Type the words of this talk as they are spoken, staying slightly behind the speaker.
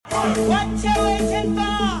What you waiting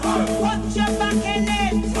for? Put your back in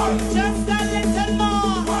it. Just a little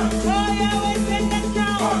more. Throw your weight in it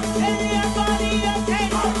now. Tell your body you're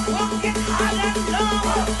tight. Walk it hard and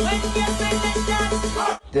long. When you finish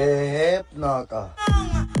that, The Hip Knocker.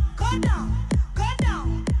 go down, go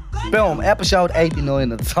down, go down. Boom, episode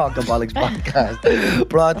 89 of the Talking Bollocks podcast.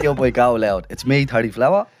 Brought to you by Go Loud. It's me, 30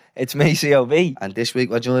 Flower. It's me, COB. And this week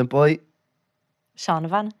we're joined by... Sean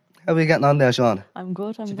Van. How are we getting on there, Sean? I'm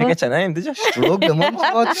good. Did you forget your name, did you? Struggling.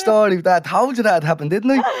 What the story of that? How did that happen,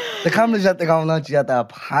 didn't I? The cameras had to go on, you had to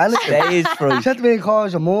panic. Days for You had to be in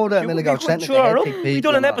cars and murder and then they go sent to head kick people. We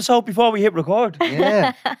done an and episode before we hit record. that.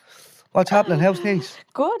 Yeah. What's happening? How's things?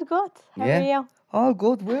 Good. How Yeah. are you? Oh,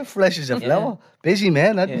 good. We're fresh as a flower. Busy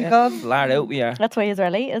man, aren't we, Yeah. God? Flat out we are. That's why you're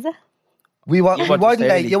late, is it? We You weren't were just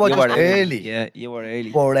late. You were just early. Yeah, you were early.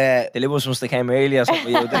 But The Lewis must have came early or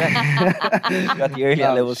something, you didn't it? You got the earlier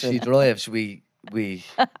no, Lewis she in. drives. We Long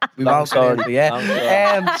won't story, get into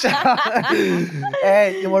it, long yeah.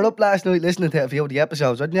 You were up last night listening to a few of the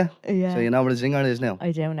episodes, weren't you? Yeah. So you know where the singer is now.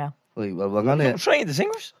 I do now. Right, well, we're gonna I'm trying the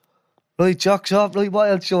singers. right, jocks off. Right, what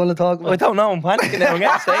else you want to talk I about? don't know, I'm panicking now. I'm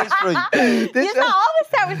getting stage fright. This You not always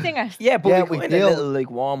start with singers. Yeah, but Yeah, we we kind of do. little like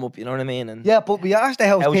warm up, you know what I mean? And yeah, but we asked the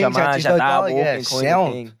house how's your things and man, she's your like, dad oh walking yeah, kind of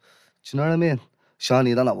sound. thing. Do you know what I mean? Sean,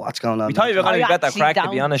 you don't know what's going on. We thought you were going to I get that actually crack, to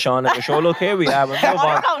be don't. honest, Sean. But sure, look, here we are. We'll move I'm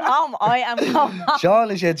on. going home. I am going home.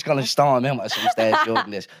 Sean is going to storm in at some stage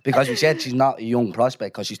during this because we said she's not a young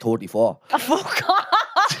prospect because she's 34. Fuck off.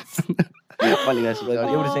 Funny, that's right.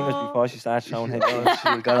 You were the singers before she started showing head.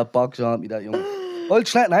 She got a box on me that young. I'll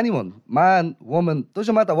threaten anyone, man, woman,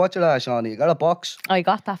 doesn't matter what you are, Shawnee. You got a box. I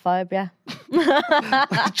got that vibe, yeah.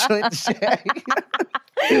 Trying to say.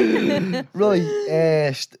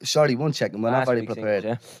 Right, sorry, 1 second. We're not Last very week's prepared.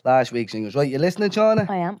 singers, Last week's singers. Right, you listening, Shawnee?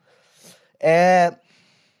 I am.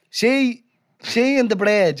 She in the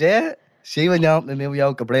bread, yeah? See when you open the new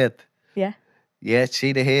yoke of bread? Yeah. Yeah,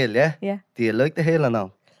 see the heel, yeah? Yeah. Do you like the heel or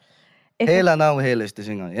no? If Heel or no heel is the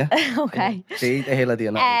singer, yeah? Okay. See the heel or do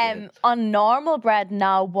you not like the heel? On normal bread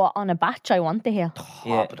now, but on a batch, I want the heel.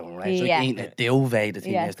 Yeah. Top of the range. It's Yeah. like eating a duvet, the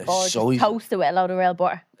thing Yeah, is, the gorgeous. size. Toasted with a load of real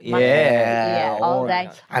butter. Yeah. all oh, day.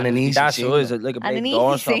 And an easy That's single. us, like a And an big easy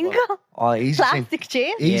doorstopper. single. Oh, easy single. Plastic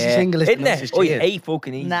cheese. Easy single is the Isn't it? nicest Oh, cheese. you hate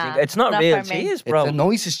fucking easy Nah, single. It's not not real for me. cheese, It's bro. the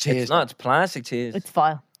nicest cheese. It's not, it's plastic cheese. It's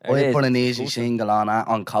vile. It I is. put an It's easy disgusting. single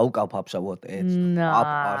on Cocoa Pops. I would. It's top of the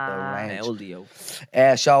Nah. range. Hell, Dio.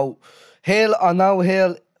 So, heel or no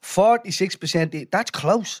heel, 46% eat. That's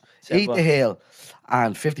close. Said Eat what? the heel.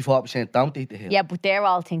 And 54% don't eat the heel. Yeah, but they're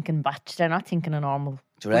all thinking batch. They're not thinking a normal.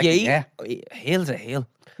 Do you reckon? Yeah, Yeah. Heel's a heel.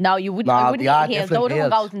 No, you wouldn't. Nah, I wouldn't they are eat heels. The different other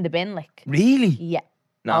one heels. goes in the bin, like. Really? Yeah.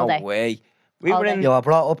 No all day. way. We All were in. day. You were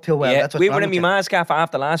brought up too well. Yeah, That's what's we were wrong in with my you. mask cafe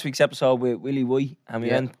after last week's episode with Willie Wee, and we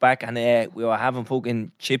Yeah. went back and we were having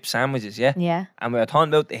fucking chip sandwiches, yeah? Yeah. And we were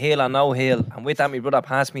talking about the heel or no heel, and with that, my brother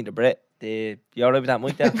passed me the bread. You alright with that,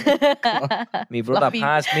 Mike? There? My brother Floppy.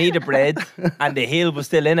 passed me the bread, and the heel was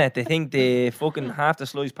still in it. They think the fucking half the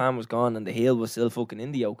sliced pan was gone, and the heel was still fucking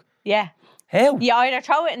in the yolk. Yeah. How? You either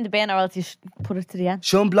throw it in the bin or else you put it to the end.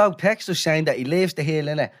 Some bloke text us saying that he leaves the heel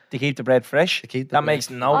in it. To keep the bread fresh? To keep the That bread makes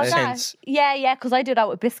no Oh, that- sense. Yeah, because I do that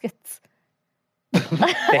with biscuits.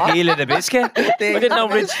 The heel of the biscuit? I didn't know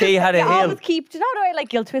Rich Tea had a I heel. always keep, do you know the way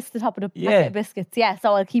like you'll twist the top of the Yeah. packet of biscuits? Yeah,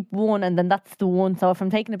 so I'll keep one and then that's the one. So if I'm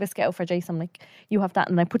taking a biscuit out for Jason, I'm like, you have that,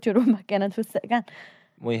 and I put your one back in and twist it again.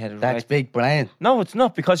 We had it That's right. big brain. No, it's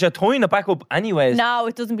not, because you're tying it back up anyways. No,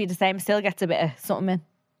 it doesn't be the same. Still gets a bit of something in.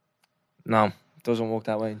 No, it doesn't work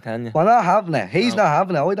that way, I'm telling you. We're not having it. He's No. not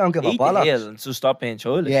having it. I don't give a Eat the heel bollocks. and just stop being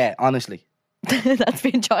childish. Yeah, honestly. That's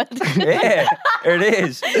being childish. Yeah, it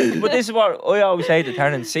is. But this is what I always say to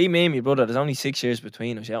Taryn. See me and my brother, there's only 6 years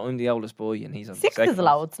between us. Yeah, I'm the oldest boy and he's on the 6 second is one.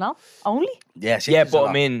 loads now. Only? Yeah, six Yeah, is a but lot.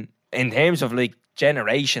 I mean, in terms of like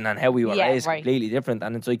generation and how we were Yeah, raised, right. completely different.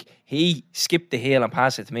 And it's like, he skipped the heel and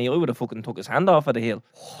passed it to me. I would have fucking took his hand off of the heel.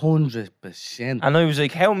 100%. And I was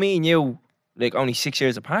like, how me and you, like, only 6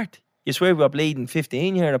 years apart? You swear we were bleeding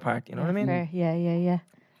 15 years apart, you know what I mean? Fair. Yeah.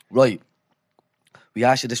 Right. We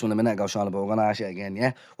asked you this one a minute ago, Sean, but we're going to ask you again,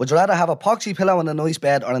 yeah? Would you rather have a poxy pillow and a nice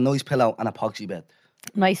bed or a nice pillow and a poxy bed?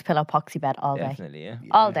 Nice pillow, poxy bed all day. Definitely, yeah.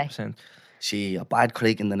 All day. 100%. See, a bad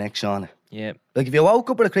creak in the neck, Sean. Yeah. Like, if you woke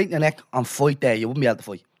up with a creak in the neck on fight day, you wouldn't be able to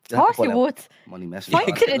fight. Of course you would. Money messing.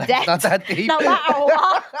 Fight to the death. Not that deep. No matter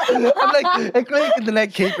what. I'm like, a creak in the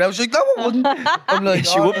neck keep. I was like, no, I wouldn't. I'm like,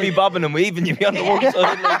 She wouldn't be bobbing and weaving, you'd be on the one side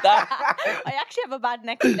like that. I actually have a bad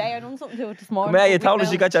neck today. I done something to it this morning. Come here, you told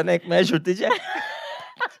us you got your neck measured, did you?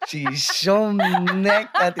 She's some neck.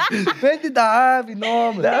 When did that Harvey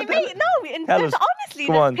Norman? They make, no, in, Tell there's us. honestly,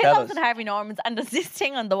 Come there's on, tell pillows us. and Harvey Normans, and there's this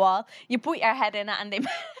thing on the wall. You put your head in it, and they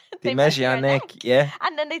They measure your neck, yeah.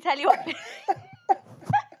 And then they tell you what.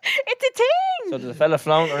 It's a thing. So there's a fella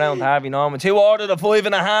flaunting around Harvey Norman. 2 ordered a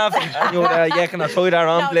 5.5. And you're there, yeah, can I try that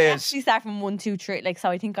on, No, they please? actually start from 1, 2, 3. Like, so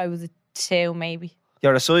I think I was a 2, maybe.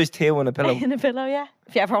 You're a size 2 in a pillow. In a pillow, yeah.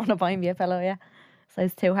 If you ever want to buy me a pillow, yeah.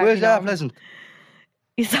 Size 2. Where's that present?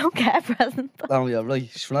 You don't get a present. Oh, yeah, right.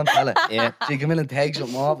 She's from that fella. Yeah. She come in and take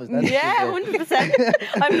something off us. Then. Yeah, 100%.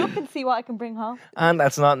 I'm looking to see what I can bring home. And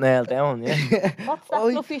that's not nailed down, yeah. What's that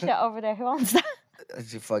Oi. fluffy shit over there? Who owns that? I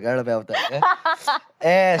forgot about that.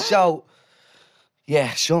 Yeah. So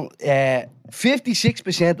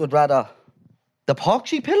 56% would rather the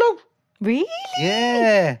poxy pillow. Really?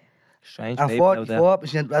 Yeah. Strange And people out there.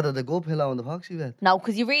 44% rather the good pillow on the poxy bed. No,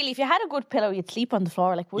 because you really, if you had a good pillow, you'd sleep on the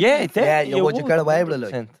floor. Like, wouldn't Yeah, you? definitely. you would, you get away with it,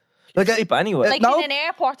 like. 100%. Like, You sleep anyway. Like No. in an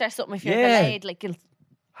airport or something, if you're Yeah. delayed, like you'll.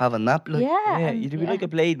 have a nap, like. Yeah. Yeah, and- you'd be yeah. like a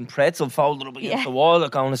blade and pretzel folded up against Yeah. the wall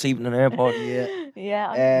like going to sleep in an airport. Yeah. Yeah.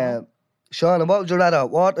 I don't know. Shauna, what would you rather?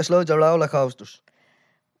 Water slides or roller coasters?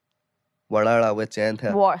 What are our wits end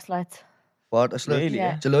here? Water slides. Water slides? Really,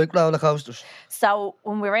 yeah. Do you like roller coasters? So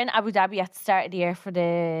when we were in Abu Dhabi at the start of the year for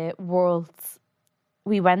the Worlds,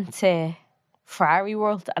 we went to Ferrari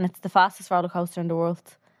World, and it's the fastest roller coaster in the world.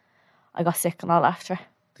 I got sick and all after.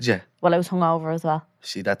 Did you? Well, I was hungover as well.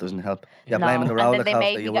 See, that doesn't help. You're No, blaming the and then roller they coaster.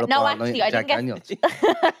 made me You go- were up No, all actually, night I with Jack didn't Daniels. Do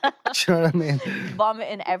you know what I mean?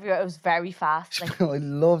 Vomiting everywhere. It was very fast. Like, I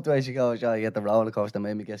loved the way she goes, oh, you get the roller coaster,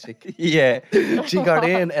 made me get sick. Yeah. She got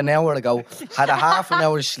in an hour ago, had a half an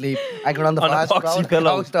hour's sleep, and got on the On a fastest boxy roller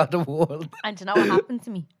pillow. coaster in the world. and do you know what happened to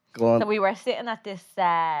me? Go on. So we were sitting at this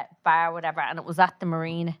bar, whatever, and it was at the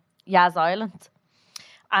marina, Yaz Island.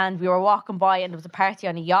 And we were walking by, and there was a party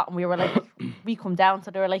on a yacht, and we were like, we come down.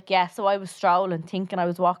 So they were like, yeah. So I was strolling, thinking I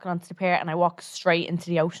was walking onto the pier, and I walked straight into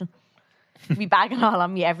the ocean. Me bagging all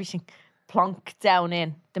on me, everything. Plonk down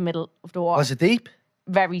in the middle of the water. Was it deep?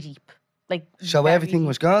 Very deep. Like, So very everything deep.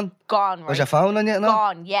 was gone? Gone, right? Was your phone on yet? No?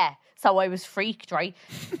 Gone, yeah. So I was freaked, right?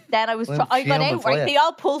 Then I was, Well, I got fuming out, for right? you. They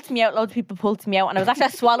all pulled me out, loads of people pulled me out, and I was after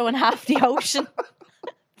swallowing half the ocean.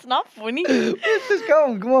 It's not funny. Where's this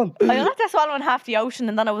going? Come on. I was after swallowing half the ocean,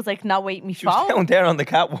 and then I was like, no, wait, me She was phone. down there on the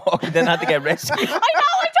catwalk and then had to get rescued. I know,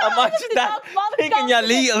 I don't know. Imagine that. Thinking you're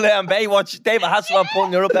little there and Baywatch, David Hasselhoff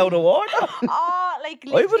pulling you up out of the water. Oh, like,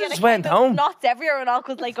 I would've literally, just and went kind of home. Knots everywhere and all,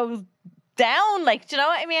 because like I was down, like, do you know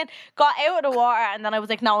what I mean? Got out of the water, and then I was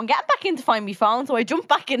like, no, I'm getting back in to find my phone. So I jumped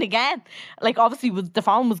back in again. Like, obviously, the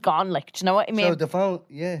phone was gone, like, do you know what I mean? So the phone,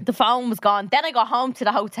 yeah. The phone was gone. Then I got home to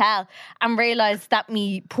the hotel and realised that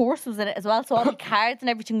my purse was in it as well. So all the cards and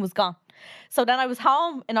everything was gone. So then I was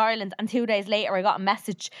home in Ireland, and 2 days later I got a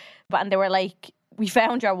message, and they were like, we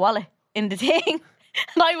found your wallet in the thing.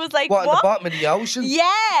 And I was like, What, what? at the bottom of the ocean?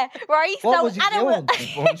 Yeah, right. What was he and doing?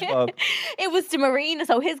 SpongeBob. it was the marina,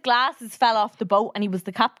 so his glasses fell off the boat, and he was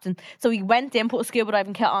the captain. So he went in, put a scuba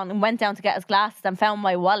diving kit on, and went down to get his glasses, and found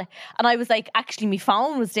my wallet. And I was like, actually, my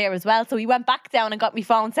phone was there as well. So he went back down and got my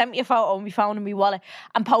phone, sent me a photo of my phone and my wallet,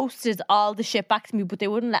 and posted all the shit back to me. But they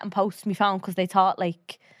wouldn't let him post my phone because they thought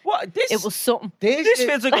like What? This, it was something. this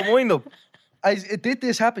feels like a wind up. Did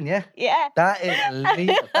this happen, yeah? Yeah. That is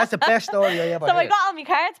lethal. That's the best story I ever So I heard. got all my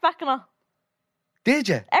cards back and all. Did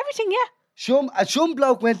you? Everything, yeah. Some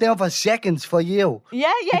bloke went down for seconds for you.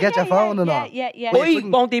 Yeah, yeah, get yeah, your phone yeah, and yeah, all. yeah, yeah. Well, I you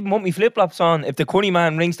couldn't- won't even put my flip flops on if the curry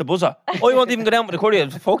man rings the buzzer. I won't even go down with the curry.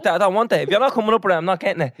 Fuck that, I don't want that. If you're not coming up with it, I'm not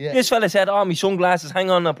getting it. Yeah. This fella said, oh, my sunglasses,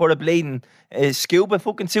 hang on, I put a bleeding scuba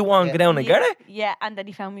fucking suit on, Yeah. go down and get it. Yeah, and then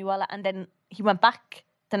he found me wallet, and then he went back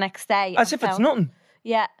the next day. As and if it's found- nothing.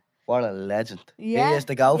 Yeah, What a legend. yeah. He is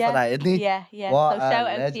the go yeah, for that, isn't he? Yeah, yeah. What So a shout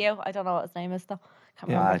out legend. to you. I don't know what his name is though.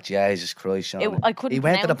 Can't Ah, remember. Jesus Christ, Sean. I couldn't He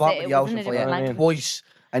went to the pronounce bottom it. of the It was in ocean a for you different language. twice,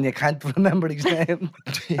 and you can't remember his name.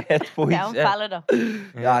 Yeah, boys. Down Yeah. fella though.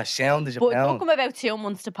 Yeah, sound is a But it took pound. him about 2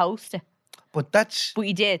 months to post it. But that's... But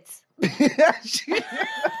he did.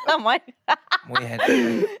 Oh my. My head.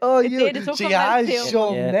 Oh, It did, it took she him about has 2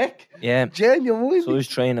 some Yeah. neck. Yeah. Genuine. So he's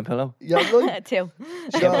trying a pillow. You're right. 2.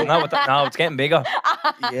 Yeah, but now it's getting bigger.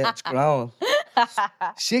 Yeah, it's growing.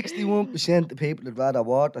 61% of people would rather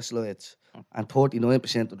water slides, and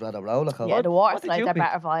 39% would rather roller coaster. Yeah, the water What did slides you are pick?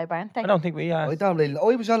 better vibe, aren't they? I don't think we are. I don't really.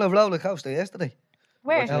 I was on a roller coaster yesterday.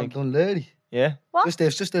 Where? What do you Down think? Dunleary. Yeah. What?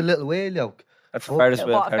 Just a little whale yoke. That's Oh. for Ferris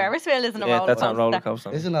wheel. What, a Ferris wheel isn't a Yeah, roller that's coaster. not roller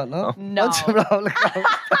coaster. Isn't that no? No. What's a roller coaster?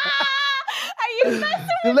 Are you messing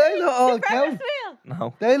Do with they me? not all The Ferris count? wheel?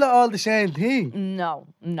 No. They not all the same thing. No,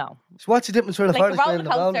 no. So what's the difference between a Like a Ferris wheel roller and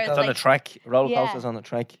a roller coaster is It's coaster? on the like- track. Roller Yeah. coaster's on the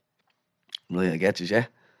track. Right, I get you, yeah.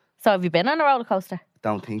 So have you been on a roller coaster?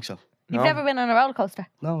 Don't think so. You've No. never been on a roller coaster?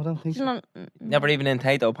 No, I don't think You so. know, Never even in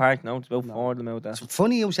Tato Park. No, it's about 4 of them out there. It's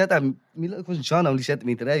funny you said that. My little cousin Sean only said to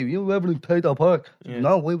me today, you ever in Tato Park? Yeah.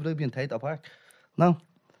 No, why would I be in Tato Park? No.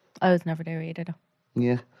 I was never there either, though.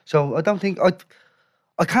 Yeah. So I don't think...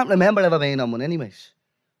 I can't remember ever being on one anyways.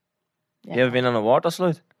 Yeah. You ever been on a water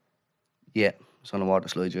slide? Yeah. I was on a water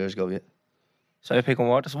slide years ago, yeah. So you're picking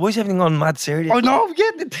water. So why is everything gone mad serious? Oh no, I'm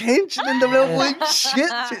getting the tension in the room. Like shit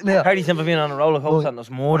sitting there. Hardy's never been on a roller coaster Right. and there's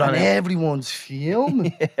more And than it. everyone's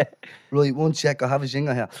filming. Right, one sec, I have a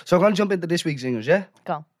zinger here. So I'm going to jump into this week's zingers, yeah?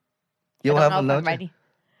 Go. You I have don't one, know if don't I'm you?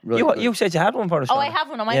 ready. Right, You said you had one for us. Oh, I have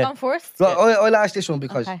one. Am I Yeah. going first? Right, I'll ask this one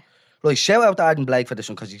because... Okay. Right, shout out to Arden Blake for this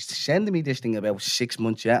one because he's sending me this thing about 6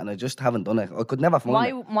 months yet and I just haven't done it. I could never find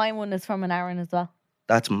it. My one is from an Aaron as well.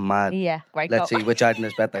 That's mad. Yeah, right. Let's go. see which Arden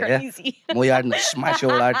is better, yeah? Crazy. My Arden will smash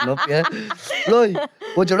your Arden up, yeah? Right,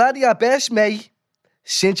 would you rather your best mate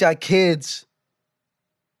since your kids...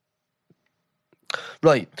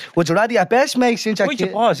 Right, would you rather your best mate since your Why'd you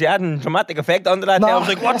kids... pause? You had a dramatic effect under that. No. I was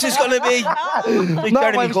like, what's this going to be? Like No,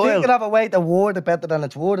 Jeremy I was Coyle. thinking of a way to word it better than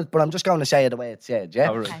it's worded, but I'm just going to say it the way it's said, yeah?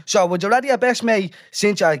 Oh, right. Okay. So, would you rather your best mate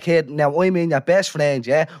since you're a kid, now I mean your best friend,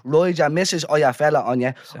 yeah, rides your missus or your fella on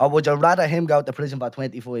you, or would you rather him go to prison for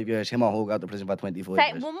 25 years, him or her go to prison for 25 Say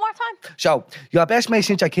it years? one more time. So, your best mate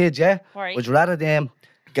since you're kids, yeah, Right. would you rather them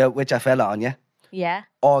get with your fella on you, Yeah.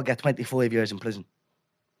 or get 25 years in prison?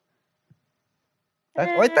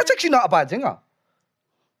 That's actually not a bad thing, huh?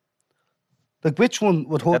 Like, which one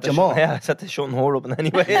would hurt you more? Yeah, I said to shutting her up in any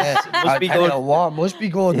way. Yeah. Must be tell you good. what, must be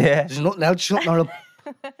good. Yeah. There's nothing else shutting her up.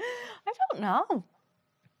 I don't know.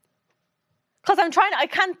 Because I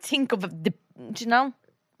can't think of the, do you know,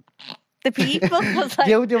 the people. 'Cause, like,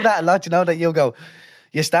 You do that a lot, you know, that you go,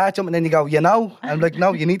 you start something and then you go, you know? I'm like,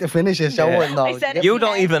 no, you need to finish it, so Yeah. I know. I said it. You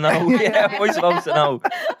don't even know. Yeah, we're supposed to know.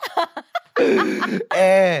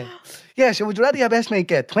 Yeah, so would you rather your best mate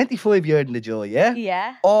get 25 years in the jail, yeah?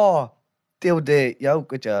 Yeah. Or do the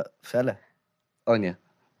yoke with your fella on you?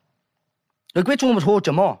 Like, which one would hurt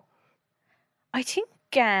you more? I think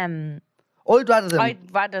I'd rather them... I'd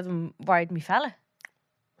rather them ride me fella.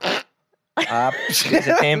 She's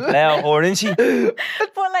a team player, or isn't she?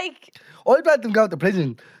 But like, I'd rather them go to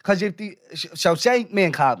prison. Because if the... So say me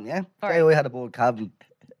and Calvin, yeah? Say Right. I had a boy, Calvin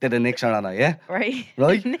did a Nixon on her, yeah? right?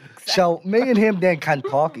 Right? Nixon. So me and him then can't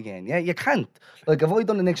talk again, yeah? You can't. Like, if I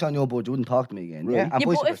done the Nixon on your board, you wouldn't talk to me again, yeah? And Yeah,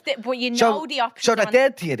 vice but, versa. but you know So- the option. So they're on-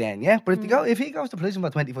 dead to you then, yeah? But if he goes to prison for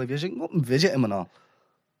 25 years, you can go up and visit him and all. Do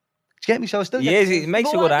you get me? So I still Yeah, get... it makes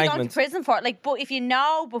But a what good if you go to argument. prison for it? Like, but if you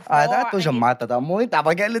know before. that and doesn't you- matter, that mind. That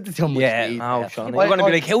I get a little too much Yeah, speed, no, yeah. Sean. I- You're going to be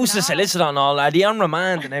I- like, who's the No. solicitor and all? Are they on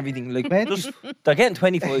remand and everything? Like, Man. just, they're getting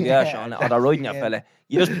 25 years, Sean, or they're riding your Yeah. fella.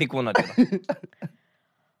 You just pick one of them.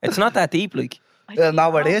 It's not that deep, like. I Well, don't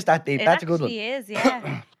no, it know. is that deep. It That's a good one. actually is,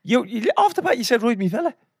 yeah. You off the bat, you said, ride me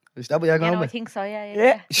fella. Is that what you're You going know, I with? think so, yeah.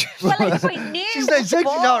 Yeah. Well, like, if I knew She's like, she's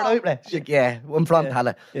before- all right, like, she's like, yeah, I'm from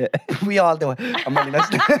Tala. Yeah. We all do it. I'm only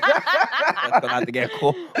messing. That's going to have to get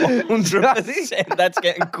cut. 100%. That's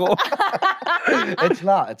getting cut. It's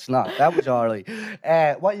not. That was all right.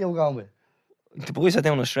 What are you going with? The boys are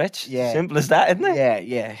doing a stretch. Yeah. Simple as that, isn't it?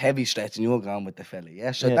 Yeah, heavy stretch, and you're going with the fella,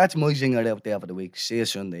 yeah? So Yeah. that's my zinger out there for the week. See you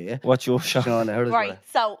Sunday, yeah? What's your shot? Sean, I heard as Right,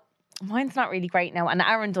 well. so mine's not really great now, and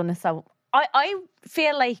Aaron done it, so I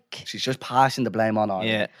feel like, She's just passing the blame on her.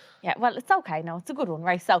 Yeah. yeah, well, it's okay now. It's a good one,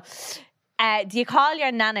 right? So, do you call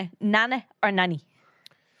your nana or nanny?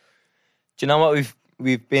 Do you know what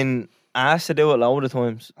we've been asked to do it a load of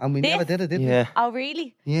times? And we This? never did it, did we? Yeah. Oh,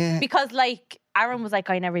 really? Yeah. Because like Aaron was like,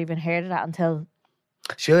 I never even heard of that until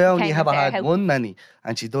She only Came ever with their had house. one nanny,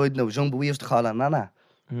 and she died when I was young, but we used to call her Nana.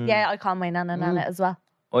 yeah, I call my nana as well.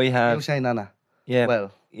 I You have. say Nana. Yeah.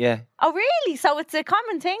 Well, Yeah. Oh, really? So it's a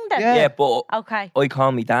common thing then? Yeah. Yeah, but Okay. I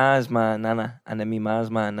call me dad's man Nana and then me ma's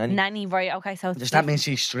man Nanny. Nanny, right? Okay, so it's does that mean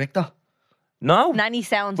she's stricter? No. nanny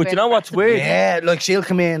sounds? But you very know what's aggressive. weird? Yeah, like she'll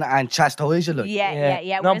come in and chastise you. Like. Yeah, Yeah. yeah,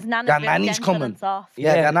 yeah. No, Whereas nana's your very nanny's gentle coming. and soft.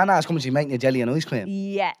 Yeah, Yeah. your nana's coming, she's making you jelly and ice cream.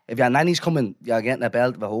 Yeah, If your nanny's coming, you're getting a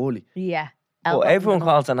belt of a holy. yeah. But Elbow everyone in the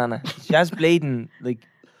calls her Nana. She has bleeding, like,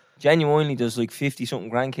 genuinely there's like 50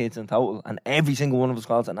 something grandkids in total, and every single one of us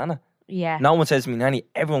calls her Nana. mouth. Yeah. No one says to me Nanny,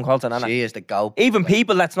 everyone calls her Nana. She is the goat. Even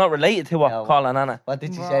people that's not related to her No. call her Nana. What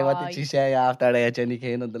did she say? What did Right. she say after Jenny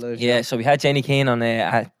Kane on the live? Yeah, so we had Jenny Keane on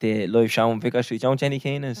at the live show in Vicar Street. Do you know who Jenny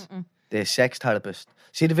Keane is? The sex therapist.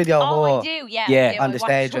 See the video Oh, of I her do. Yeah. Yeah, I do. on I the watched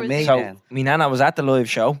stage with hers. me So then. me Nana was at the live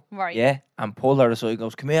show. Right. Yeah, and pulled her aside.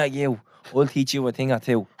 Goes, come here, you. I'll teach you a thing or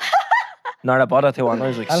two. Not a bother to. And I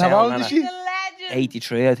was like, And how "Sound, old Nana." is she? The legend.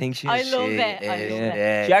 83, I think she I is. love She it. I is, love it.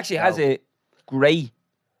 yeah. She actually has a great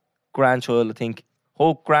grandchild, I think.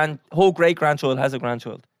 Whole great grandchild has a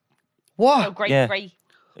grandchild. What? So great, Yeah. great.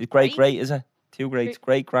 Great, great, is it? 2 greats,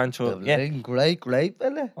 great grandchild. Yeah. Great,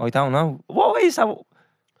 fella. I don't know. What is that?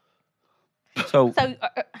 So, So great,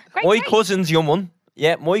 my great. cousin's young one.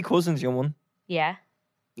 Yeah, my cousin's young one Yeah.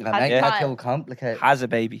 I make Yeah. that too complicated. has a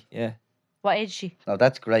baby. Yeah. What age is she? No,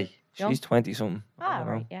 that's great. Young? She's 20 something. Ah,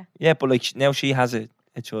 right. Yeah. Yeah, but like now she has a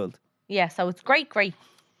child. Yeah. So it's great, great,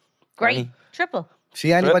 great. Granny. Triple.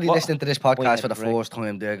 See, anybody What? listening to this Wait, podcast for the great. first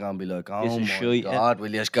time, they're going to be like, oh This is my shite, yeah. God, will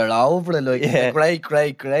you just get over it? Like, Yeah. great.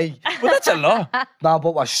 But that's a lot. No,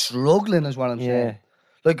 but we're struggling is what I'm Yeah. saying.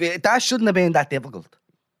 Like, that shouldn't have been that difficult.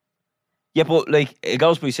 Yeah, but like it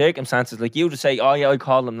goes by circumstances. Like you just say, oh yeah, I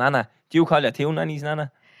call them Nana. Do you call your two nannies Nana?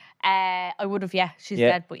 I would have. Yeah. She's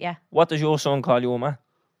Yeah. dead, but yeah. What does your son call you, ma?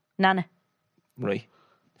 Nana. Right.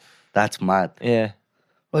 That's mad. Yeah.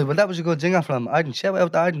 Right, well, that was a good zinger from Arden. Shout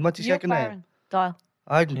out to Arden. What's his You're second name? Baron Doyle.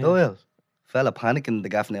 Arden Yeah. Doyle. Fella panicking in the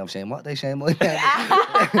gaff now saying, what are they saying? My name?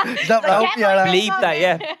 Is that right? Yeah, Bleep that,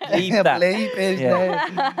 yeah. Bleep that. Bleep his name.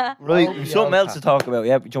 Right, Oh, we've yeah, something else okay. to talk about.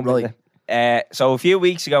 Yeah, jump Right. into it. So a few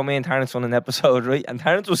weeks ago, me and Terence done an episode, right? And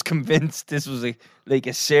Terence was convinced this was a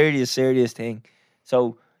serious thing.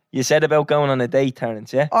 So you said about going on a date,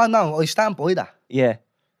 Terence, yeah? Oh, no, I stand by that. Yeah.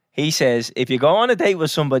 He says if you go on a date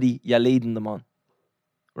with somebody, you're leading them on,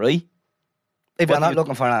 right? If What you're not do you-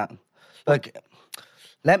 looking for that. Like,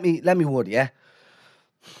 let me word, yeah?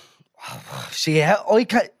 See, I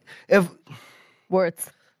can't, if, Words.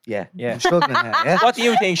 yeah, Yeah. I'm struggling here, yeah? What do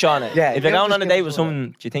you think, Shauna? Yeah, If you're you going just on a give date us with a- someone,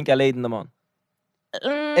 do you think you're leading them on?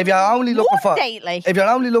 If you're only looking One for, date, like, if you're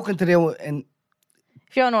only looking to do, in,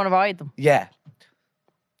 if you don't want to ride them. yeah.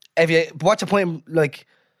 If you, what's the point, like,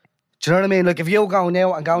 do you know what I mean? Like, if you're going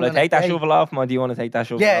out and going Will I on a take that date- shovel off, man? Do you want to take that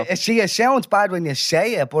shovel Yeah, off? see, it sounds bad when you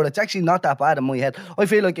say it, but it's actually not that bad in my head. I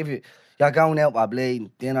feel like if you're going out with a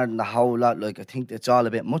bleeding dinner and the whole lot, like, I think it's all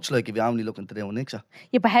a bit much like if you're only looking to do an Nixa.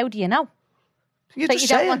 Yeah, but how do you know? You Like, just you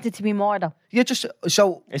say don't it. want it to be more, though. You just,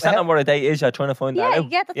 so... Is that not what a date is? You're trying to find that Yeah,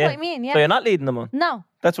 out. yeah, that's what I mean, yeah. So you're not leading them on. No.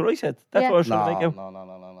 That's what I said. That's Yeah. what I was No, trying to make no, out.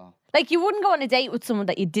 no. Like, you wouldn't go on a date with someone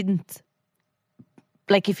that you didn't,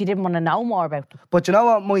 like, if you didn't want to know more about them. But you know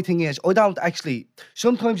what my thing is? I don't actually...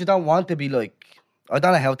 Sometimes you don't want to be like... I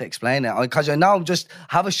don't know how to explain it. Because I know I'm just...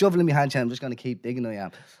 Have a shovel in my hand and I'm just going to keep digging I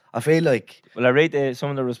am. I feel like... Well, I read some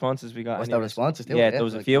of the responses we got. What's the anyways. responses to it? Yeah, there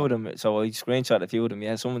was a like, few of them. So I screenshot a few of them.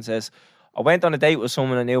 Yeah, someone says, I went on a date with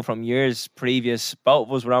someone I knew from years previous. Both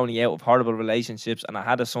of us were only out of horrible relationships, and I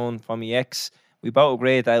had a son from my ex. We both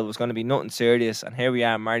agreed that it was going to be nothing serious, and here we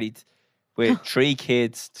are married with 3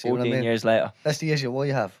 kids See what I 14 mean? years later. That's the issue I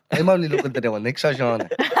have. I'm only looking to do a Nixa, Sean.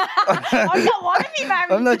 I don't want to be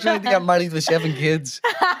married. I'm not trying to get married with 7 kids.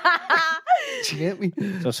 Do you get me?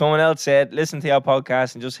 So someone else said, listen to your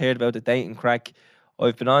podcast and just heard about the dating crack.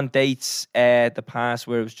 I've been on dates the past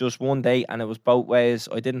where it was just one date and it was both ways.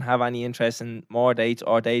 I didn't have any interest in more dates,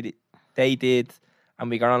 or they did, and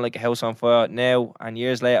we got on like a house on fire. Now and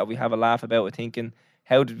years later, we have a laugh about it, thinking,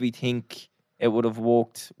 how did we think it would have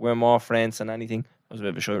worked? We're more friends than anything. That was a bit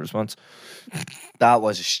of a short response. That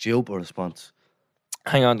was a stupid response.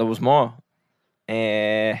 Hang on, there was more.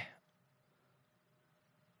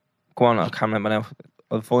 Go on, I can't remember now.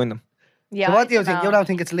 I'll find them. Yeah, So I what do you think? know. You don't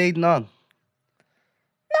think it's leading on?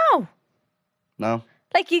 No. No?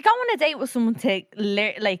 Like, you go on a date with someone to,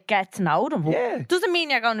 like, get to know them. Yeah. Doesn't mean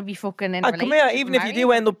you're going to be fucking in a And come here, relationship even and if you married.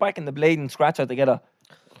 do end up back in the blade and scratch out together,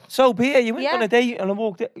 so be it. You went Yeah. on a date and I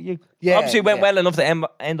walked it. You Yeah, obviously went yeah. well enough to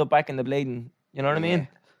end up back in the blade, and you know what I mean?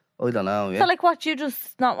 I don't know, yeah. So, like, what, you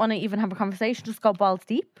just not want to even have a conversation, just go balls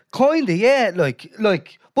deep? Kinda, yeah, like,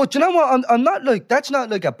 but you know what? I'm not like, that's not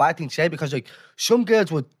like a bad thing to say, because like some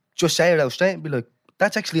girls would just say it out straight and be like,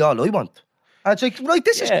 that's actually all I want. And it's like, right,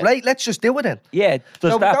 this Yeah. is great, let's just do it then. Yeah,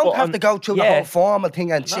 does So we that, don't but have on- to go through the yeah. whole formal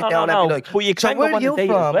thing and sit No, down no, and be no. like, But you so can where go are on a you date as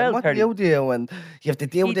from? well, And what do Terry. you do? And you have to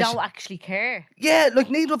deal You with this. don't actually care. Yeah,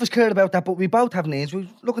 like neither of us cared about that, but we both have needs. We're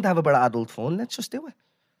looking to have a bit of adult fun. Let's just do it.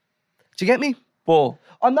 Do you get me? But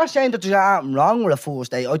I'm not saying that there's anything wrong with a first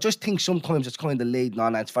date. I just think sometimes it's kind of leading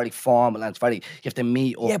on and it's very formal and it's very, you have to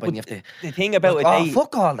meet up yeah, and but you have to... the thing about a Oh, date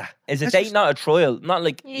fuck all that. is a Let's date just- not a trial, not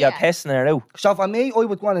like you're Yeah. testing her out. So for me, I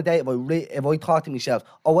would go on a date if I thought to myself,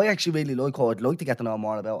 oh, I actually really like her. I'd like to get to know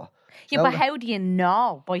more about her. Yeah, So, but how do you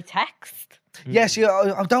know? By text? Yeah, see,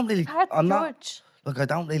 I don't really... Hard to I'm not... judge. Look, I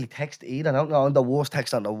don't really text either. I don't know. I'm the worst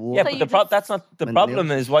text on the world. Yeah, So but you that's just- not the When problem.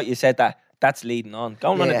 Neil- Is what you said, that that's leading on.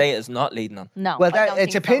 Going on a Yeah. date is not leading on. No. Well, I don't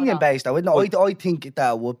it's think so at opinion all. based, though, isn't it? I think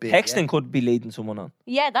that would be. Texting could be leading someone on.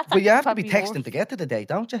 Yeah, that's. But you have to actually be probably texting worse. to get to the date,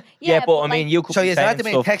 don't you? Yeah, but I like, mean, you could So be you saying had to be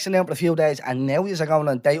stuff. texting them for a few days, and now you're going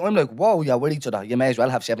on a date. I'm like, whoa, you're with each other. You may as well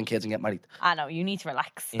have 7 kids and get married. I know you need to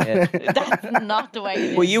relax. Yeah. That's not the way. It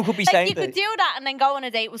is. Well, you could be like, saying you could that- do that and then go on a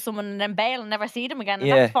date with someone and then bail and never see them again, and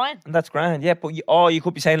Yeah, that's fine. and that's grand. Yeah, but you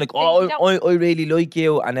could be saying like, you oh, don't- I really like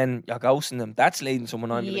you, and then you're ghosting them. That's leading someone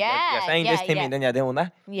on. You're like, Yeah, you're saying this yeah, to me, yeah. and then you're doing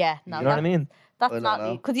that. Yeah, no, You know what I mean? That's I don't not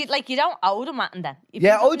know. because you don't owe them that, and then if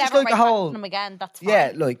Yeah, you I just never like the write back to whole- them again. That's fine.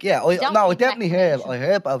 Yeah, like, yeah. I don't no, I need definitely an hear. explanation. I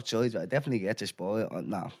hear both sides. I definitely get this, boy.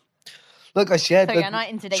 No. Like I said, So like, you're not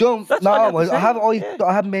into dates? some- That's no, what I'm I have. saying,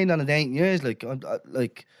 I haven't been on a date in years. Like, I'm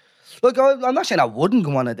not saying I wouldn't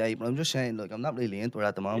go on a date, but I'm just saying, like, I'm not really into it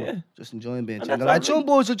at the moment. Yeah. Just enjoying being And single. that's And some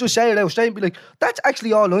boys will just say it out straight and be like, "That's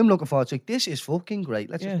actually all I'm looking for." It's like, this is fucking great.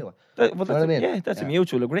 Let's Yeah. just do it. Well, know what that's I mean? yeah, that's a Yeah.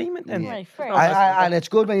 mutual agreement then. Right, fair No, enough. that's- And it's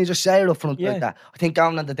good when you just say it up front Yeah. like that. I think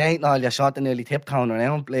going on the date and all, you're sort of nearly tiptoeing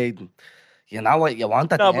around, bleeding. You know what you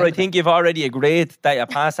want at No, the but I end. think you've already agreed that you're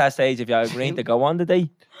past that stage if you're agreeing to go on the date.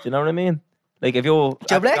 Do you know what I mean? Like if you're Do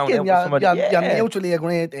you after going out reckon with somebody- you're yeah. mutually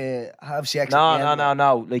agreeing to have sex? at No, the no, end? no,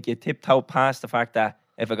 no. Like you tiptoe past the fact that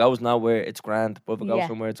if it goes nowhere, it's grand. But if it goes Yeah.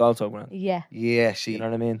 somewhere, it's also grand. Yeah. Yeah, see, You know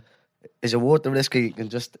what I mean? is it worth the risk? You can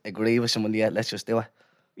just agree with someone. Yeah, let's just do it.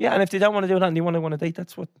 Yeah, and if they don't want to do that and they want to date,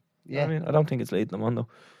 that's what. You know Yeah, what I mean, I don't think it's leading them on though.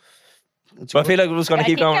 It's But I good. feel like we're just going I to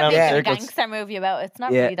keep think going they're around in making a circles. gangster movie about it. It's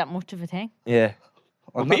not Yeah. really that much of a thing. Yeah.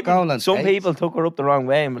 I'm But not going on some dates. people took her up the wrong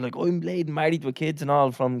way and were like, I'm lady married with kids and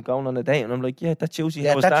all from going on a date. And I'm like, yeah, that's usually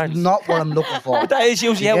Yeah, how it that's starts. not what I'm looking for. But that is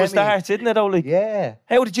usually You how it get me? starts, isn't it? Though, like, Yeah.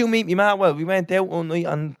 how did you meet me, man? Well, we went out one night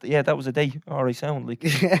and yeah, that was a date. All right, sound like.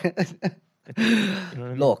 You know what I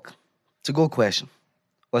mean? Look, it's a good question.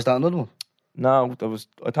 Was that another one? No,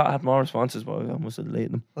 I thought I had more responses, but I must have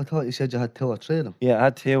deleted them. I thought you said you had 2 or 3 of them. Yeah, I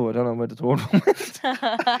had 2. I don't know where the third one went.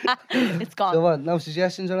 It's gone. So what? No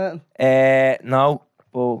suggestions or anything? No,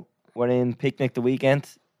 but we're in picnic the weekend.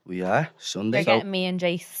 We are Sunday. They're getting me and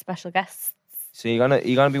Jace special guests. So you're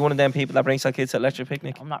gonna be one of them people that brings their kids to electric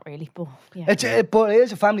picnic. I'm not really, but yeah. It's but it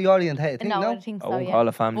is a family oriented thing. no, No. I think I so. won't Yeah. call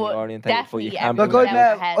it family But orientated, but you definitely can Look, bring everyone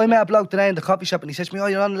them. down ahead. I met a bloke today in the coffee shop and he says to me, "Oh,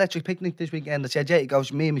 you're on an electric picnic this weekend." I said, "Yeah." He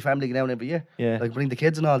goes, "Me and my family go down every year. Yeah. Like bring the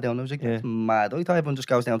kids and all down." I was like, "That's mad." I thought everyone just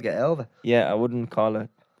goes down to get over. Yeah, I wouldn't call it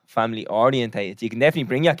family orientated. You can definitely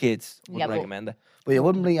bring your kids. Wouldn't Yeah, but- recommend it. But you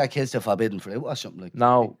wouldn't bring your kids to Forbidden Fruit or something like that.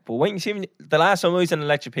 No, but when you see the last time I was in an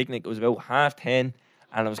electric picnic, it was about 10:30,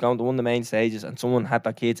 and I was going to one of the main stages, and someone had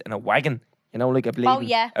their kids in a wagon. You know, like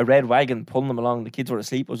yeah. a red wagon, pulling them along. The kids were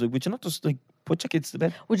asleep. I was like, would you not just like put your kids to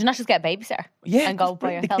bed? Would you not just get a babysitter? Yeah, And go just by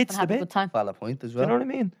bring the yourself kids and to have a bed. good time? Valid point as Do you know well. what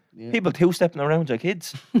I mean? Yeah. People two-stepping around your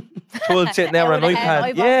kids. Child sitting there on an Over the head,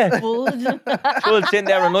 iPad. Yeah. eyeballs, Child sitting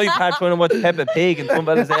there on an iPad trying to watch Peppa Pig, and some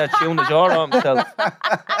fella's there chewing the jaw on himself.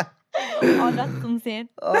 Oh, that's insane.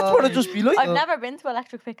 That's what it just be like. I've never been to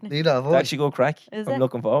electric picnic. Neither have It's I. actually go crack. Is I'm it?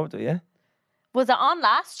 looking forward to it, yeah. Was it on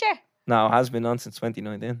last year? No, it has been on since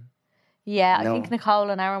 2019. Yeah, I No. think Nicole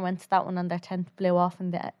and Aaron went to that one and their tent blew off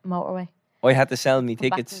in the motorway. I had to sell me Come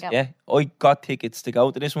back tickets. and Yeah, get I got tickets to go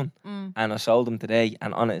to this one, Mm. and I sold them today.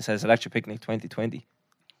 And on it says Electric Picnic 2020.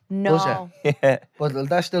 No. Yeah, But will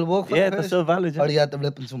that still work for yeah, the that's still valid. Or Yeah, do you have to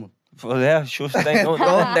ripping someone? well, yeah, shush, they ain't nothing.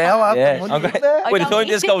 Go now after Yeah, money I'm in going- there. By the don't time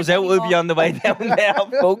need this goes tickets out, we'll be anymore. on the way down there.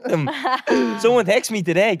 Fuck them. Someone texted me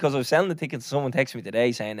today because I was selling the tickets. Someone texted me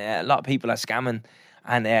today saying a lot of people are scamming.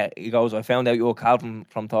 And he goes, I found out you were Calvin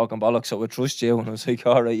from Talking Bollocks, so I trust you. And I was like,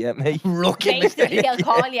 all right, yeah, mate. Basically, they'll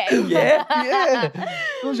call you out. Yeah. Yeah.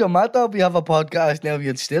 Doesn't matter if we have a podcast now,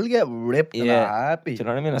 you'd still get ripped and Yeah. happy. Do you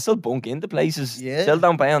know what I mean? I still bunk into places. Yeah. Still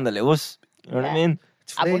don't pay on the Lewis. You know what I Yeah. mean?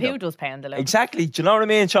 It's Ah, but freedom. who does pay on the low? Exactly. Do you know what I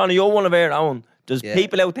mean, Shawnee? You're one of our own. There's Yeah.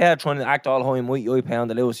 people out there trying to act all high and mighty, you pay on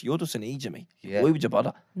the Lewis. You're just an agent, mate. Yeah. Why would you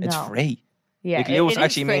bother? It's No. free. Yeah, Like, it- Lewis it is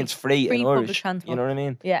actually means free in public Irish. transport. You know what I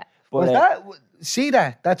mean? Yeah. But, Was that, see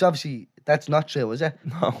that? That's obviously, that's not true, is it?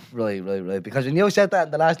 No. Right. Because when you said that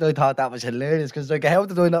in the last night, I thought that was hilarious. Because like, how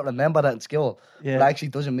did I not remember that in school? Yeah. But actually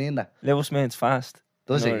doesn't mean that. Lewis means fast.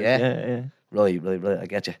 Does in it? Irish. Yeah. Yeah. Right. I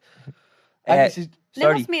get you. Uh, And this is-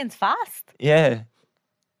 Sorry. Lewis means fast. Yeah.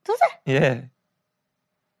 Does it? Yeah.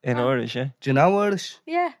 In Oh. Irish, yeah. do you know Irish?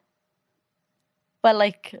 Yeah. Well,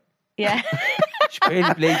 like, yeah. She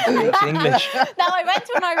barely speaks English. No, I went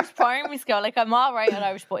to an Irish primary school. Like, I'm all right at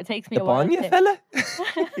Irish, but it takes me The a while. Bonya to- fella?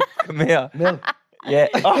 Come here. Milk. Yeah.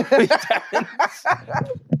 Oh,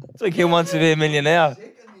 it's like who wants to be a millionaire?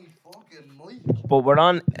 But we're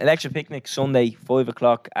on Electric Picnic Sunday, 5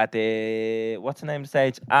 o'clock at the, what's the name of the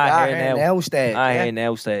stage? Here Now. stage. Here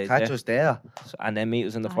Now stage. Catch Yeah. us there. And then meet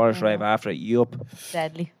us in the Ah, forest Here drive Now. after it. Yup.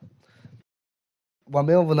 Deadly. we're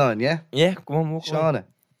moving on, yeah? Yeah, come on, walk on. Shauna,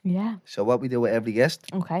 Yeah. so what we do with every guest,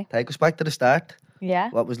 Okay. take us back to the start. Yeah.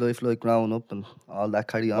 What was life like growing up and all that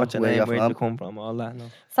carry on? What's your where name? you're Where did you from? come from? All that. No.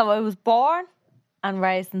 So I was born and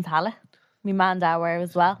raised in Tala. My man and dad were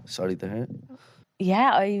as well. Sorry to hear.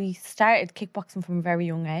 Yeah, I started kickboxing from a very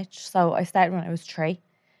young age. So I started when I was 3.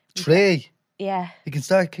 3. Yeah. You can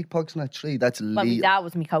start kickboxing at 3. That's Well, my legal. dad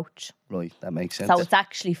was my coach. Right, that makes sense. So it's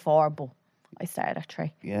actually 4, but I started at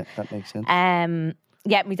 3. Yeah, that makes sense.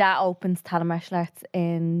 Yeah, my dad opened Tala Martial Arts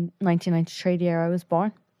in 1993, the year I was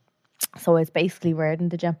born. So I was basically reared in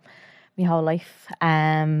the gym my whole life.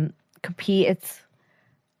 Competed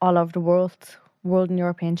all over the world and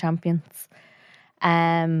European champions.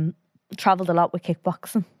 Travelled a lot with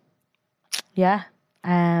kickboxing. Yeah.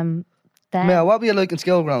 Then Mel, what were you like in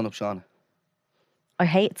school growing up, Shauna? I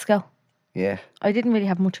hated school. Yeah. I didn't really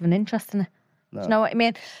have much of an interest in it. No. Do you know what I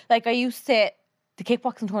mean? Like I used to, the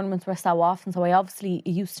kickboxing tournaments were so often, so I obviously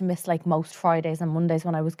used to miss like most Fridays and Mondays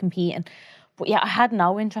when I was competing. But yeah, I had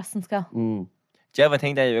no interest in school. Do you ever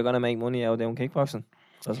think that you were going to make money out of doing kickboxing?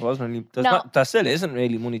 Because No. there still isn't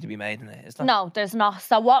really money to be made in it, is there? No, there's not.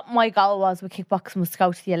 So what my goal was with kickboxing was to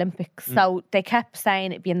go to the Olympics. So they kept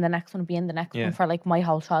saying it'd be in the next one, it'd be in the next Yeah. one for like my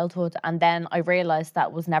whole childhood. And then I realised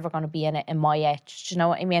that was never going to be in it in my age. Do you know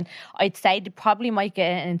what I mean? I'd say they probably might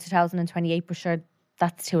get it in 2028, but sure,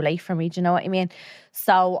 that's too late for me. Do you know what I mean?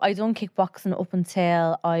 So I done kickboxing up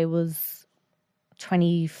until I was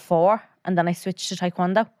 24, and then I switched to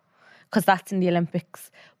taekwondo because that's in the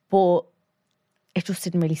Olympics. But it just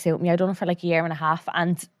didn't really suit me. I done it for like a year and a half,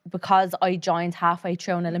 and because I joined halfway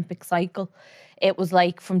through an Olympic cycle, it was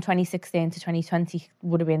like from 2016 to 2020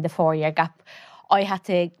 would have been the 4-year gap. I had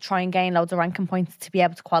to try and gain loads of ranking points to be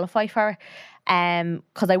able to qualify for it,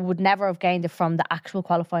 because I would never have gained it from the actual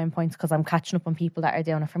qualifying points because I'm catching up on people that are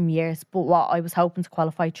doing it from years. But what I was hoping to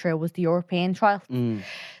qualify through was the European trial.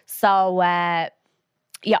 So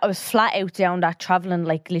yeah, I was flat out down that, travelling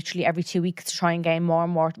like literally every 2 weeks to try and gain more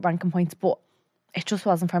and more ranking points, but it just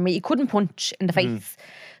wasn't for me. You couldn't punch in the face.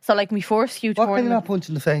 So like my first few What kind of tournaments, not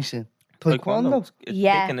punching the face in? Taekwondo? It's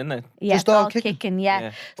Yeah. kicking, isn't it? yeah, Just it's all all kicking? kicking, yeah.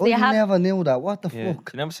 Yeah. So I you have, never knew that. What the Yeah.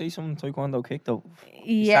 fuck? You never see someone taekwondo kick though?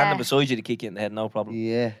 yeah, Standing beside you to kick you in the head, no problem.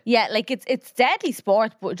 Yeah. yeah, like it's deadly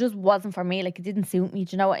sport, but it just wasn't for me. Like it didn't suit me.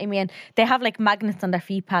 Do you know what I mean? They have like magnets on their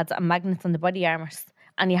feet pads and magnets on the body armors,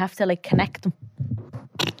 and you have to like connect them.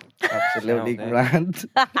 Absolutely Yeah. grand.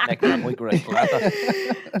 Neck that microwave platter.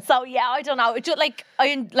 So yeah, I don't know. It just like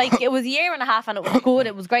it was a year and a half, and it was good.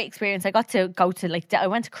 It was a great experience. I got to go to like I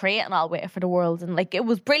went to Korea and all with it for the world, and like it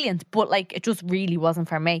was brilliant. But like it just really wasn't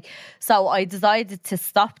for me. So I decided to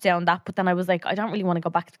stop down that. But then I was like, I don't really want to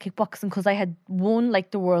go back to kickboxing because I had won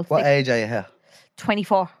like the world. What age are you here?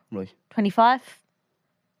 24, Right. 25,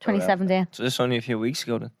 27 then. So this is only a few weeks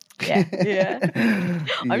ago then. Yeah, yeah.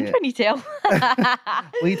 I'm Yeah. 22.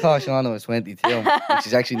 We thought Shauna was 22, which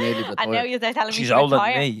is actually nearly retired. And now you're telling me She's to older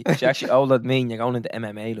retire. than me. She's actually older than me and you're going into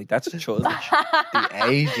MMA. Like, that's childish. The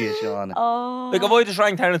age is Shauna. Oh. Like, if I just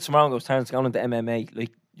rang Terence tomorrow and goes, Terence, going into MMA,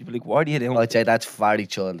 like, you'd be like, what are you doing? I'd say that's very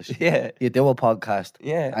childish. Yeah. You do a podcast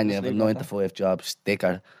Yeah. and you have a 9 to 5 job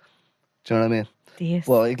sticker. Do you know what I mean? This.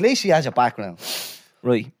 Well, at least she has a background.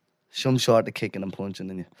 Right. Some sort of kicking and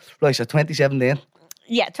punching in you. Right, so 2017.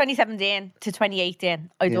 Yeah, 2017 to 2018,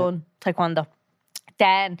 I Yeah. done taekwondo.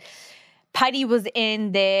 Then Paddy was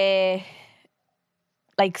in the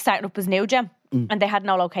like starting up his new gym, and they had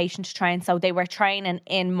no location to train, so they were training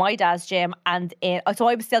in my dad's gym, and so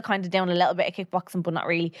I was still kind of doing a little bit of kickboxing, but not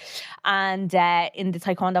really. And in the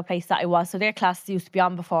taekwondo place that I was, so their classes used to be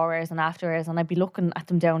on before hours and after hours, and I'd be looking at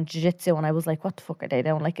them doing jiu-jitsu, and I was like, what the fuck are they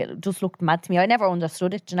doing? Like, it just looked mad to me. I never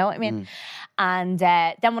understood it, do you know what I mean? And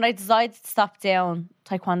then when I decided to stop down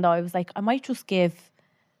taekwondo, I was like, I might just give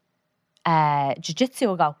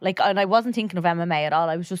jiu-jitsu a go. Like, and I wasn't thinking of MMA at all.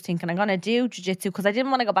 I was just thinking I'm gonna do jiu-jitsu because I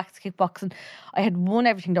didn't want to go back to kickboxing. I had won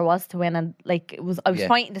everything there was to win, and like I was Yeah.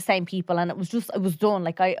 fighting the same people, and it was done.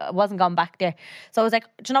 Like I wasn't going back there. So I was like,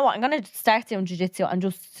 do you know what? I'm gonna start doing jiu-jitsu and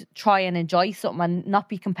just try and enjoy something and not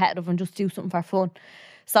be competitive and just do something for fun.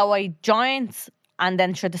 So I joined, and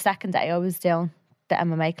then for the second day I was down the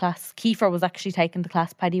MMA class. Kiefer was actually taking the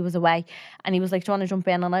class. Paddy was away, and he was like, do you want to jump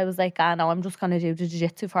in? And I was like, no, I'm just going to do the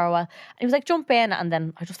jiu-jitsu for a while. And he was like, jump in, and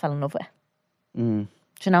then I just fell in love with it. Do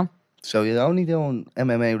you know? So you're only doing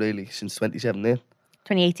MMA really since 2017,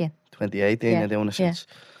 2018. 2018. Yeah, You're doing it yeah, since.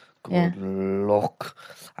 Good luck.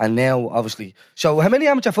 And now, obviously. So how many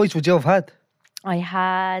amateur fights would you have had? I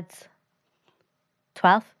had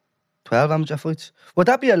 12. 12 amateur fights. Would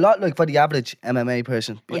that be a lot like for the average MMA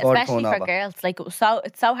person before they Especially turn for over? girls, like it's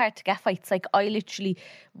so hard to get fights. Like I literally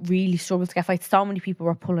really struggled to get fights. So many people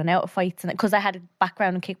were pulling out of fights, and because I had a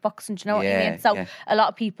background in kickboxing, do you know what I Yeah, mean? So yeah. a lot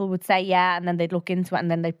of people would say yeah, and then they'd look into it, and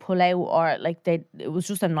then they'd pull out, or like it was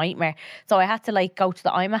just a nightmare. So I had to like go to the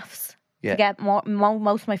IMAFs Yeah. to get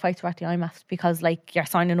most of my fights were at the IMAFs, because like you're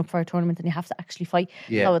signing up for a tournament and you have to actually fight.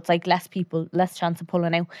 Yeah. So it's like less chance of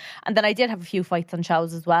pulling out. And then I did have a few fights on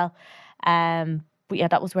shows as well. But yeah,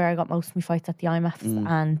 that was where I got most of my fights, at the IMAFs.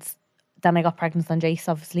 And then I got pregnant on Jace,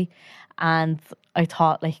 obviously. And I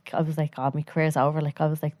thought, like, I was like, oh, my career's over. Like, I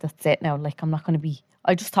was like, that's it now. Like, I'm not going to be...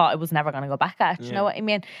 I just thought I was never going to go back at it. You know what I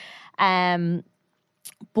mean?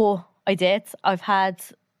 But I did. I've had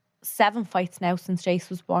 7 fights now since Jace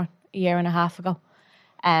was born, a year and a half ago.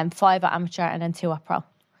 5 at amateur and then 2 at pro.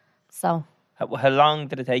 So... How long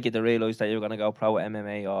did it take you to realise that you were going to go pro at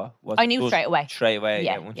MMA, or was I it knew just straight away. Straight away,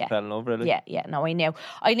 Yeah, once yeah. you fell in love with it. Yeah, no, I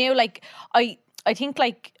knew, like, I think,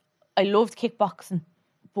 like, I loved kickboxing,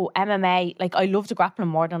 but MMA, like, I loved the grappling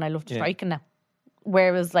more than I loved the striking now.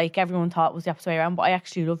 Whereas, like, everyone thought it was the opposite way around, but I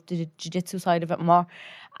actually loved the jiu-jitsu side of it more.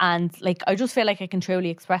 And, like, I just feel like I can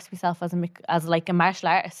truly express myself as like, a martial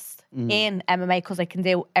artist in MMA, because I can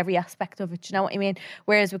do every aspect of it, you know what I mean?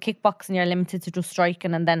 Whereas with kickboxing, you're limited to just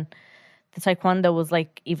striking, and then the taekwondo was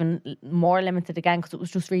like even more limited again, because it was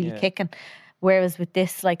just really kicking. Whereas with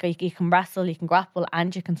this, like, you can wrestle, you can grapple,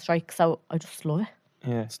 and you can strike. So I just love it.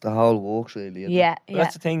 Yeah. It's the whole works, really. isn't it? Yeah, But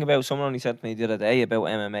that's the thing about, someone only said to me the other day about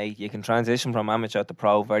MMA, you can transition from amateur to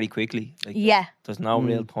pro very quickly. Like, yeah, there's no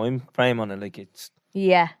real time frame on it. Like, it's...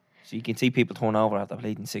 yeah, So you can see people turn over after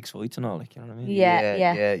bleeding 6 fights and all, like, you know what I mean?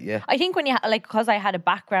 Yeah. I think when you like, because I had a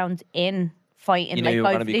background in fighting, You know you were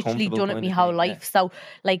like gonna I've be literally comfortable done it kind my of whole thing, life. So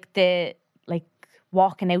like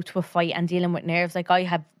walking out to a fight and dealing with nerves, like I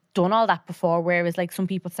have done all that before. Whereas like some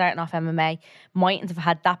people starting off MMA mightn't have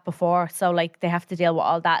had that before, so like they have to deal with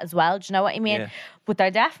all that as well. Do you know what I mean? Yeah. But there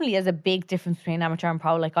definitely is a big difference between amateur and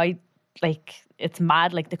pro. Like it's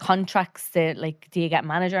mad. Like the contracts, do you get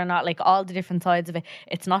manager or not? Like all the different sides of it.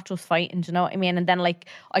 It's not just fighting. Do you know what I mean? And then like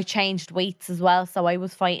I changed weights as well. So I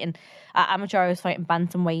was fighting amateur. I was fighting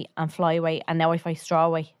bantamweight and flyweight, and now I fight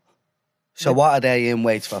strawweight. So what are they in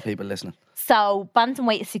weights for people listening? So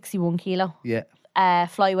bantamweight is 61 kilo. Yeah.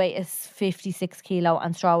 Flyweight is 56 kilo,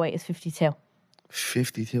 and strawweight is 52.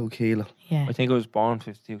 52 kilo. Yeah. I think I was born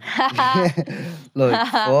 52. Like,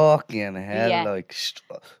 fucking hell. Yeah. Like,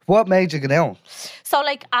 what made you go down? So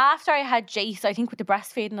like after I had Jace, I think with the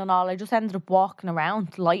breastfeeding and all, I just ended up walking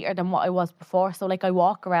around lighter than what I was before. So like I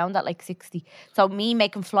walk around at like 60. So me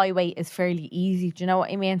making flyweight is fairly easy. Do you know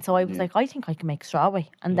what I mean? So I was like, I think I can make strawweight.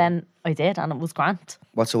 And then I did, and it was grand.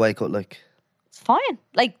 What's the weight cut like? It's fine.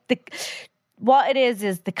 Like what it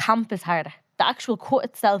is the camp is harder. The actual cut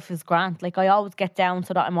itself is grand. Like I always get down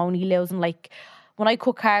so that I'm only losing, like, when I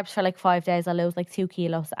cook carbs for like 5 days, I'll lose like 2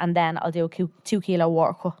 kilos, and then I'll do a 2 kilo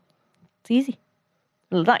water cut. It's easy.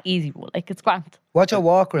 Well, not easy, but like it's grand. What's your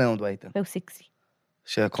walk around weight then? About 60.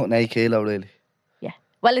 So you're cutting 8 kilo really? Yeah.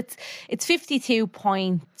 Well, it's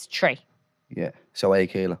 52.3. Yeah. So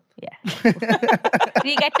 8 kilo. Yeah.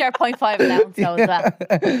 You get your 0.5 allowance now as well.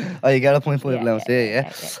 Oh, you get a 0.5 Yeah, allowance yeah, there,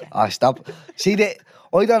 yeah? yeah. Oh, stop. See,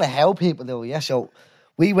 I don't know how people do it, yeah? So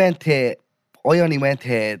I only went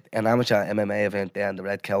to an amateur MMA event there in the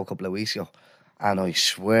Red Cow a couple of weeks ago, and I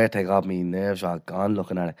swear to God, my nerves are gone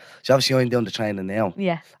looking at it. So obviously I'm doing the training now,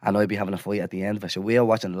 Yeah. and I'll be having a fight at the end of it. So we were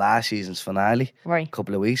watching last season's finale Right. a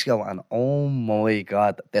couple of weeks ago, and oh my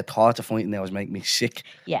God, the thought of fighting there was making me sick.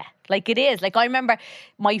 Yeah. Like it is. Like I remember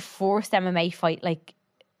my first MMA fight, like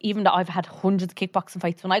even though I've had hundreds of kickboxing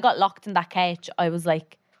fights, when I got locked in that cage, I was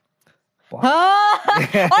like, What?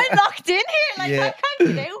 I'm locked in here. Like, Yeah. I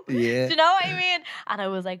can't get out. Yeah. Do you know what I mean? And I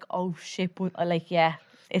was like, oh shit. But like, yeah,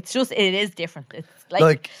 it's just, it is different. It's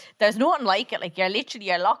like there's nothing like it. Like you're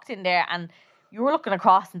locked in there, and you're looking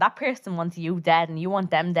across, and that person wants you dead, and you want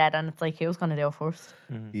them dead. And it's like, who's going to do it first?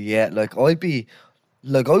 Yeah, like I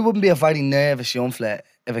wouldn't be a very nervous young fella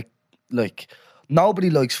if it, like, nobody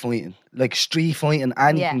likes fighting, like street fighting,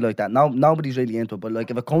 anything Yeah. like that. No, nobody's really into it. But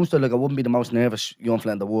like, if it comes to like, I wouldn't be the most nervous young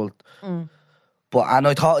fella in the world. But and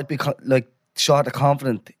I thought I'd be like sort of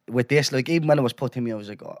confident with this. Like even when it was put to me, I was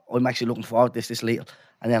like, oh, I'm actually looking forward to this little.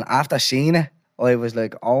 And then after seeing it, I was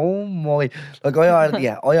like, oh my! Like I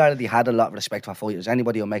already had a lot of respect for fighters.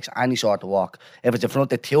 Anybody who makes any sort of walk, if it's in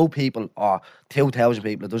front of 2 people or 2,000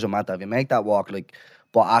 people, it doesn't matter. If you make that walk, like,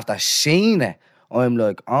 but after seeing it, I'm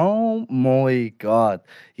like, oh my God,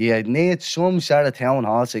 you need some sort of town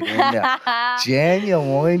hall to go in there.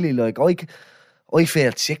 Genuinely, like I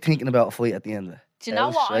felt sick thinking about a fight at the end of it. Do you know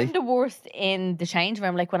Else, what? I'm right? the worst in the change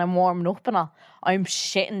room. Like when I'm warming up and all, I'm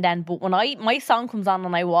shitting then. But when my song comes on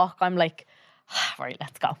and I walk, I'm like, right,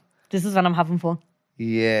 let's go. This is when I'm having fun.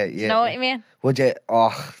 Yeah, yeah. Do you know what I mean? Would you?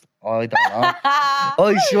 Oh, I don't know.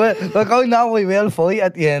 I swear, look, I know we will fight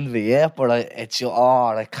at the end of it, yeah, but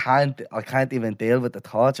I can't even deal with the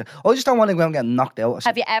thoughts. I just don't want to go and get knocked out. Or Have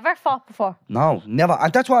something. you ever fought before? No, never.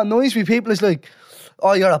 And that's what annoys me. People is like,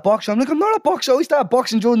 oh, you're a boxer. I'm like, I'm not a boxer. I started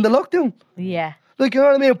boxing during the lockdown. Yeah. Like, you know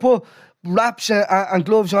what I mean? Put wraps and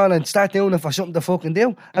gloves on and start doing it for something to fucking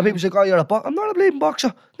do. And people's like, oh, you're a boxer. I'm not a bleeding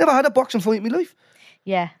boxer. Never had a boxing fight in my life.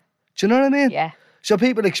 Yeah. Do you know what I mean? Yeah. So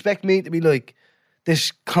people expect me to be like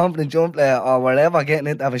this confident jump player or whatever, getting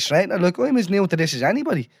into have a straightener. Look, I'm as new to this as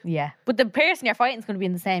anybody. Yeah. But the person you're fighting is going to be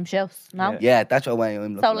in the same shoes, no? Yeah. Yeah, that's what way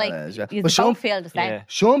I'm looking So, at like, it as well. you But both feel the same. Yeah.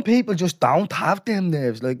 some people just don't have them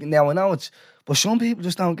nerves. Like, now I know it's, but some people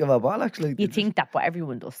just don't give a bollocks. Like, You think that, but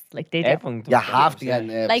everyone does. Like, they do. Everyone you have to get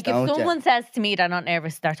nerves, Like, if don't someone says to me they're not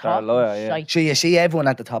nervous, they're a talking liar, yeah. shite. So you see everyone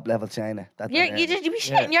at the top level saying it. That You're, they're you nervous. just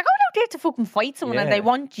be shitting. You're going out there to fucking fight someone and Yeah. they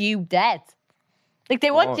want you dead. Like,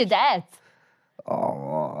 they want you dead.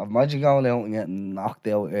 Oh, imagine going out and getting knocked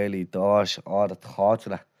out early doors. All the thoughts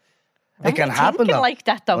of that. It Don't can be happen thinking though. like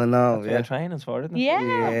that, though. I know, That's what yeah. training's for, isn't it?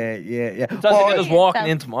 Yeah. Yeah. It's not like But, just walking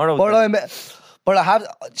in tomorrow. but I have.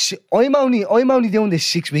 I'm only doing this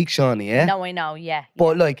 6 weeks, Shawnee. Yeah. No, I know, yeah.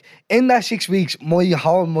 But like in that 6 weeks, my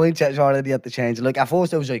whole mindset's already had to change. Like at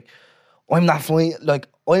first, I was like, I'm not fine. Like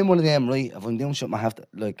I'm one of them, right? If I'm doing something, I have to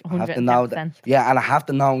know that. 110%. Yeah, and I have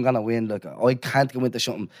to know I'm gonna win. Like I can't go into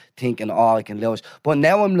something thinking, oh, I can lose. But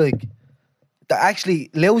now I'm like, that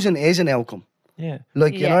actually losing is an outcome. Yeah.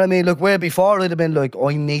 Like, you Yeah. know what I mean? Like, where before I'd have been like,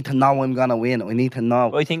 I need to know I'm gonna win. I need to know.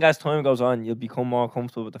 But I think as time goes on, you'll become more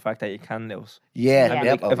comfortable with the fact that you can lose. Yeah, Yeah. Like,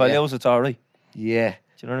 definitely, if I yeah. lose, it's all right. Yeah, Do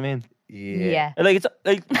you know what I mean? yeah. Like, it's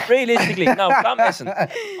like realistically, no, stop messing.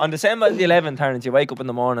 On December the 11th, Terence, you wake up in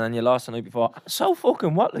the morning and you lost the night before. So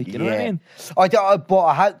fucking what? Like, you know what I mean?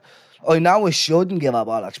 I know I shouldn't give up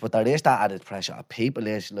bollocks, but there is that added pressure. People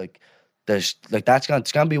is like, there's like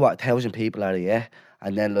it's gonna be what 1,000 people are, yeah.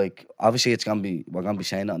 And then like obviously we're gonna be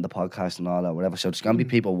saying it on the podcast and all that, whatever. So there's gonna be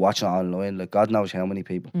people watching it online, like God knows how many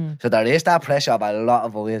people. So there is that pressure of a lot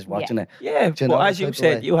of us watching it. Yeah, Do you but know as that you type of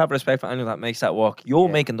said, way? you have respect for anyone that makes that walk. You're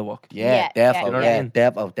making the walk. Yeah, Yeah, definitely. You know what I mean?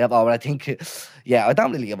 Definitely. But I think, yeah, I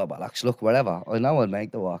don't really give a bollocks. Look, whatever. I know I'll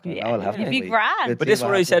make the walk. I know I'll have You'd to be wait. grand. Let's But see this is what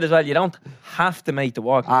I happens. said as well. You don't have to make the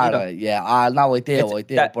walk. All either. right, yeah. No, I did,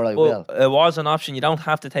 That- but I will. It was an option. You don't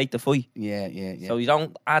have to take the fight. Yeah. So you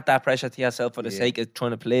don't add that pressure to yourself for the Yeah. sake of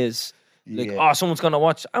trying to please. Like, Yeah. oh, someone's going to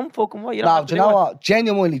watch. I'm fucking what? You don't No, have do to you know it. what?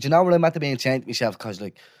 Genuinely, do you know what I'm at to being saying to myself? Because,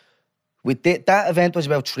 like, with that event was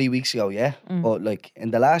about 3 weeks ago, yeah? But, like,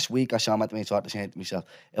 in the last week or so, I'm at being sort of saying to myself,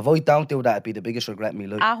 if I don't do that, it'd be the biggest regret in my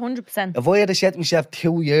life. 100%. If I had said to myself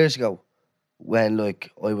 2 years ago, when,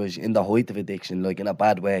 like, I was in the height of addiction, like, in a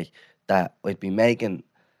bad way, that I'd be making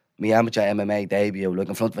my amateur MMA debut, like,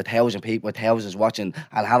 in front of 1,000 people, with thousands watching,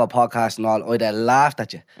 and have a podcast and all, I'd have laughed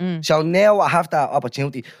at you. So now I have that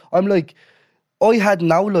opportunity. I'm like, I had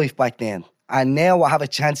no life back then. And now I have a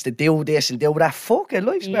chance to do this and do that. Fuck it,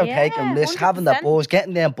 life's about Yeah, taking risks, having the 100%. buzz,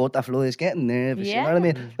 getting them butterflies, getting nervous, you know what I Yeah.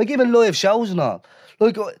 mean? Like even live shows and all.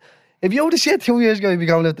 Like, if you would have said 2 years ago you'd be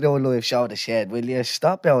going out to do a live show, the shed, will you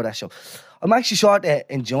stop out that show? I'm actually sort of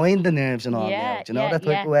enjoying the nerves and all Yeah, now. Do you know yeah, that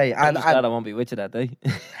type yeah. of way? I'm And, just glad I won't be with you that day.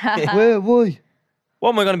 why? What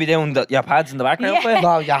am I going to be doing? Your pads in the background Yeah. for?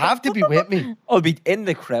 No, you have to be with me. I'll be in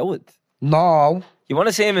the crowd. No. You want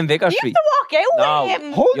to see him in Vicar You Street? have to walk out No. with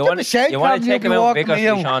him. 100% You want Cam, to you'll check be him out in walking Vicar me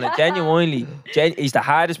Street, out. Shauna. Genuinely, he's the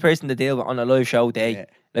hardest person to deal with on a live show day. Yeah.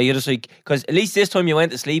 Like, you're just like, because at least this time you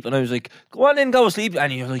went to sleep, and I was like, go on in, go to sleep.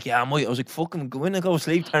 And you're like, yeah, I might. I was like, fucking go in and go to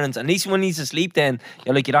sleep, Terence. And at least when he needs to sleep, then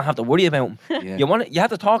you're like, you don't have to worry about him. Yeah. You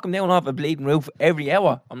have to talk him down off a bleeding roof every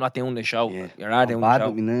hour. I'm not doing the show. Yeah. You're not I'm doing bad the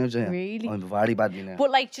with show. my nerves, yeah. Really? I'm very bad with my nerves.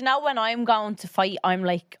 But, like, do you know when I'm going to fight, I'm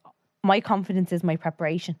like, my confidence is my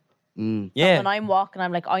preparation. Yeah. When I'm walking,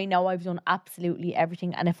 I'm like, I know I've done absolutely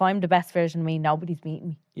everything. And if I'm the best version of me, nobody's beating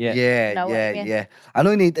me. Yeah. Yeah, Know what I mean? yeah. And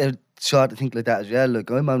I need to sort of think like that as well. Like,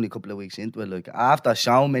 I'm only a couple of weeks into it. Like, after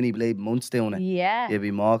so many bleeding months doing it, Yeah. you'll be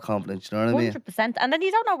more confident, you know what I mean? 100%. And then you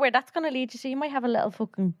don't know where that's going to lead you. So you might have a little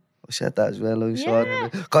fucking... I said that as well. I Yeah. sort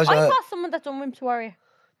of. Because, I fought someone that done Women's Warrior.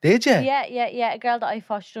 did you? Yeah. A girl that I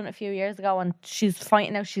fought, she done it a few years ago, and she's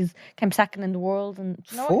fighting now. She's came second in the world, and do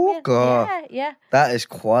you know what I mean? Fuck off. Yeah. That is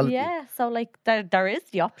quality. Yeah. So like, there is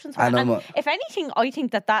the options. For And it. I'm And a- if anything, I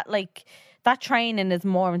think that like that training is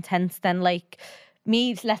more intense than like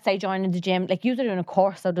me, let's say, joining the gym, like you're doing a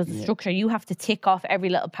course, so there's a structure. You have to tick off every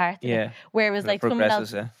little part of Yeah. it. Whereas, like, someone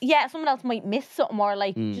else, progresses, someone else might miss something, or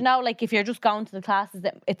like, do you know, like if you're just going to the classes,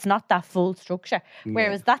 it's not that full structure.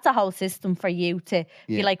 Whereas that's a whole system for you to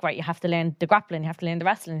be like, right, you have to learn the grappling, you have to learn the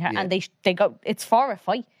wrestling, and they go, it's for a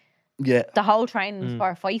fight. Yeah. The whole training is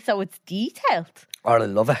for a fight, so it's detailed. Oh, I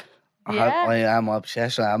love it. Yeah. I am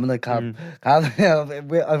obsessed. I'm like, I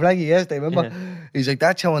rang you yesterday, remember? He's like,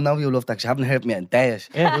 that's how I know you love that, because you haven't heard me in days.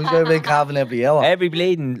 Yeah. He was like Calvin every hour. Every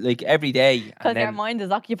bleeding, like every day. Because their mind is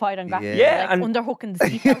occupied on grappling. Yeah, Like and- underhooking the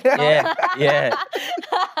seat. Yeah.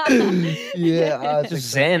 Yeah, Just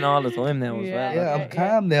zen all the time now as well. yeah, I'm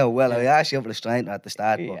calm now. Well, I asked you for the strength at the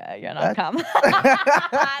start. But Yeah, you're not calm.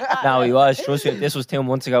 No, he was. Trust me, if this was 2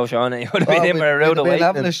 months ago, Sean, he would have been in for a round of been weight.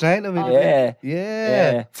 having the strength of me. Yeah.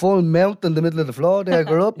 Yeah. Full mount in the middle of the floor there.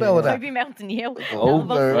 Go up there with I'd that. be mounting you. Oh,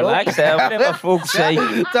 Over. relax now, for fuck's sake.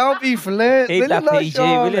 Don't be flirting. Keep that PG,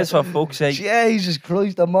 will you, for fuck's sake. Jesus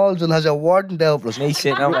Christ, the Malden has a warden down for us. Me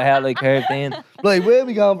sitting on my hair like her then. Right, where are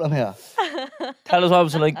we going from here? Tell us what it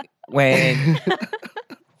was like when.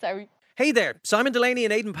 Sorry. Hey there, Simon Delaney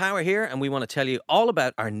and Aidan Power here, and we want to tell you all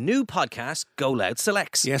about our new podcast, Go Loud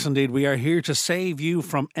Selects. Yes, indeed. We are here to save you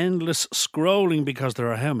from endless scrolling, because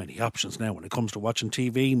there are how many options now when it comes to watching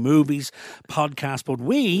TV, movies, podcasts. But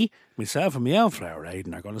we, myself and my own flower,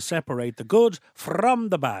 Aidan, are going to separate the good from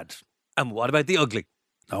the bad. And what about the ugly?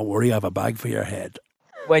 Don't worry, I have a bag for your head.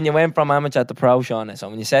 When you went from amateur to pro, Sean, so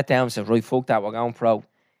when you sat down and said, right, fuck that, we're going pro.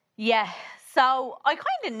 Yeah. So I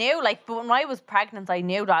kind of knew, like, but when I was pregnant, I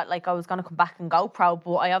knew that, like, I was going to come back and go pro,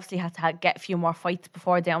 but I obviously had to get a few more fights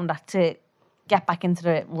before doing that to get back into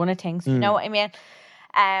the run of things. You know what I mean?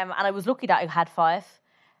 And I was lucky that I had 5,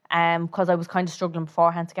 because I was kind of struggling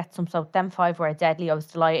beforehand to get some. So them 5 were deadly. I was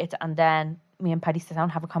delighted. And then me and Paddy sat down,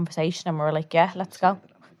 have a conversation, and we were like, yeah, let's go.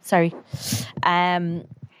 Sorry.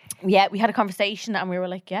 Yeah, we had a conversation, and we were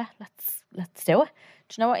like, yeah, let's do it.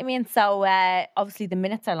 Do you know what I mean? So obviously the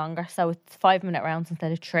minutes are longer, so it's 5-minute rounds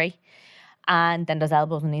instead of 3, and then there's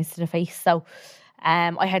elbows and knees to the face. So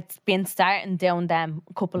I had been starting doing them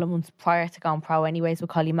a couple of months prior to going pro anyways with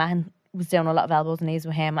Collie Mahan. Was doing a lot of elbows and knees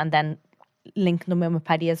with him, and then linking them in with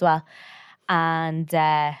Paddy as well. And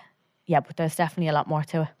but there's definitely a lot more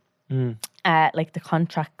to it. Like the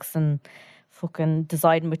contracts and fucking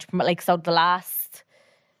deciding which, like, so the last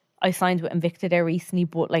I signed with Invicta there recently,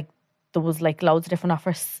 but like there was like loads of different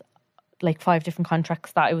offers, like 5 different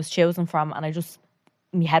contracts that I was choosing from, and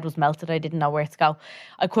my head was melted. I didn't know where to go.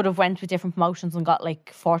 I could have went with different promotions and got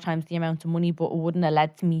like 4 times the amount of money, but it wouldn't have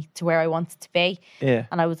led me to where I wanted to be. Yeah.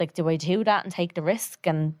 And I was like, do I do that and take the risk?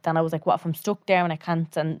 And then I was like, what if I'm stuck there and I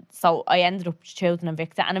can't? And so I ended up choosing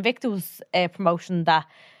Invicta. And Invicta was a promotion that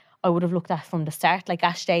I would have looked at from the start. Like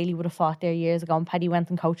Ash Daly would have fought there years ago, and Paddy went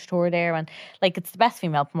and coached her there. And like, it's the best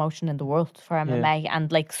female promotion in the world for MMA.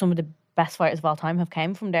 And like, some of the best fighters of all time have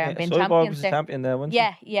came from there and been Cyborg champions was there. a champion there, wasn't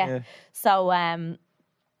Yeah. So,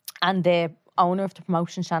 and the owner of the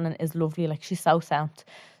promotion, Shannon, is lovely. Like, she's so sound.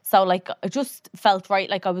 So, like, I just felt right.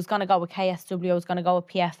 Like, I was going to go with KSW. I was going to go with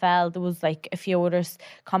PFL. There was, like, a few others,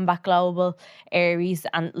 Combat Global, Aries.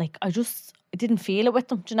 And, like, I didn't feel it with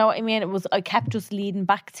them. Do you know what I mean? I kept just leading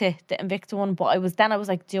back to the Invicta one. But I was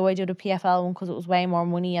like, do I do the PFL one? Because it was way more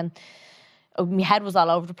money. And my head was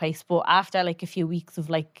all over the place. But after, like, a few weeks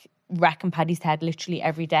of, like, wrecking Paddy's head literally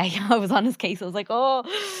every day, I was on his case. I was like, oh,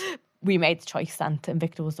 we made the choice, and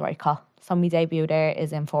Invicta was the right call. So my debut there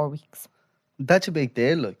is in 4 weeks. That's a big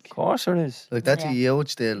deal, like. Of course it is. Like, that's a Yeah.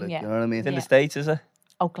 huge deal, like, Yeah. you know what I mean? It's in Yeah. the States, is it?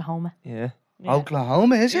 Oklahoma. Yeah.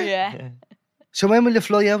 Oklahoma, is it? Yeah. So when will you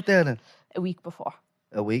fly out there then? A week before.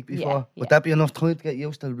 A week before? Yeah. Would that be enough time to get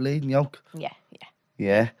used to the bleeding yoke? Yeah.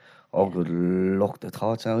 Yeah. Oh, good luck. The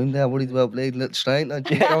thoughts are in there. Worried about bleeding little straight. Like,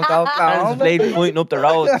 you don't And Oklahoma. the blade pointing up the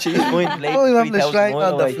road. She's pointing blade Oh, you having the 3,000 straight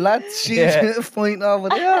miles on the away. flat. She's Yeah. pointing over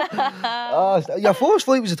there. Your first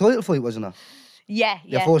fight was a title fight, wasn't it? Yeah.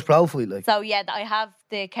 Your first pro fight, like. So yeah, I have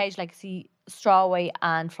the Cage Legacy strawweight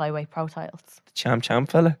and flyweight pro titles. Champ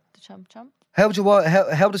fella. The champ. How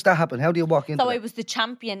does that happen? How do you walk into So I that? was the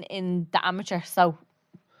champion in the amateur. So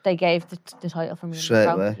they gave the title for me. in the Straight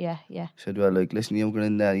pro. away? Yeah. Said, well, like, listen, you were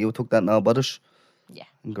in there. You took that now, butters. Yeah.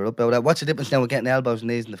 And go up about that. What's the difference now with getting elbows and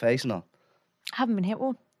knees in the face and all? I haven't been hit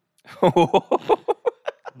one.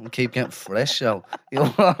 And keep getting fresh, so you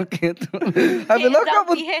walk in. Have you Hitting looked don't at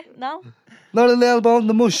one? be hit. No. Not an elbow in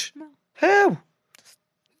the mush. How?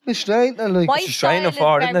 He's straining like My She's training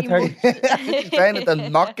style for it, is isn't very it, much- he's training to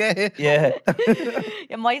not get hit. Yeah.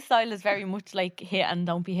 Yeah, my style is very much like hit and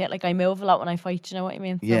don't be hit. Like I move a lot when I fight. You know what I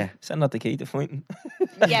mean? So, Yeah. Is that not the key to fighting?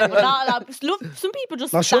 yeah, but not a lot. Some people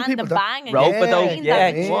just No, some stand people and don't. bang and Rope get it though. trained Yeah,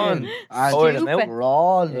 and- go on. And Fire them Stupid. out. we're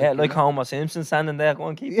all Yeah, like Homer Simpson standing there. Go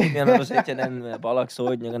on, keep hitting me, and I'll just hit you then with a bollock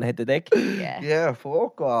sword, and you're gonna hit the deck. Yeah, Yeah,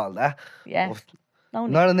 fuck all that. yeah. But No,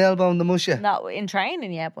 not an elbow in the mush, yeah. not in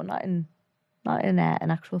training, yeah, but not in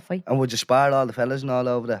an actual fight. And would you spar all the fellas and all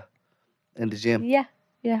over there in the gym? Yeah,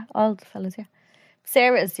 yeah, all the fellas, yeah.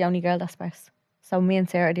 Sarah is the only girl that spars. So me and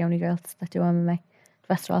Sarah are the only girls that do MMA. The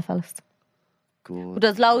rest are all fellas. Good. But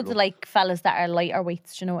there's loads of like fellas that are lighter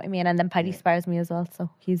weights, do you know what I mean? And then Paddy spars me as well, so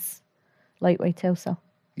he's lightweight too, so.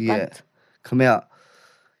 Yeah. grand. Come here.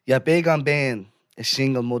 You're big on being a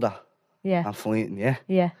single mother Yeah, and fighting, yeah?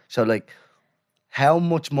 yeah. So, like, how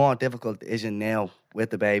much more difficult is it now with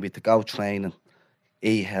the baby to go training,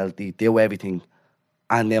 eat healthy, do everything,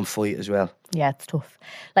 and then fight as well? Yeah, it's tough.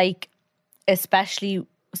 Like, especially,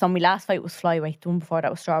 so my last fight was flyweight, the one before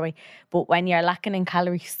that was strawweight. But when you're lacking in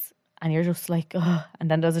calories and you're just like, ugh, and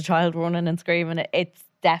then there's a child running and screaming, it's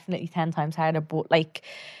definitely 10 times harder. But like,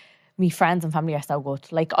 me friends and family are so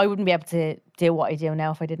good. Like, I wouldn't be able to do what I do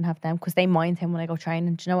now if I didn't have them because they mind him when I go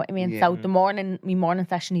training. Do you know what I mean? Yeah. So the morning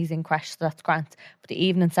session, he's in crash, so that's grand. But the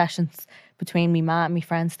evening sessions between me ma and me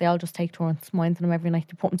friends, they all just take turns minding him every night.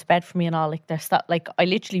 They put him to bed for me and all. Like, they're like, I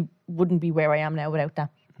literally wouldn't be where I am now without them.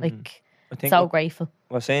 Like, I think so grateful.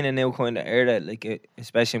 we're saying a new kind of era, like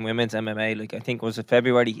especially in women's MMA. Like I think was it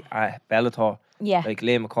February at Bellator. Yeah. Like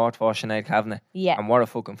Liam McCourt fought Sinead Kavanagh. Yeah. And what a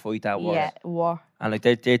fucking fight that was. Yeah, war. And like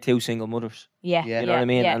they're two single mothers. Yeah. Yeah. You know what I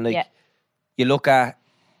mean? Yeah, And like yeah. you look at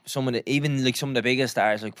some of the even like some of the biggest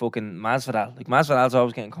stars like fucking Masvidal. Like Masvidal's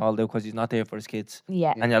always getting called out because he's not there for his kids.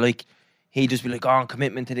 Yeah. And you're like, he'd just be like, oh,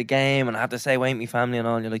 commitment to the game, and I have to say, wait, me family and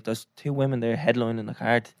all. And you're like, there's two women there headlining the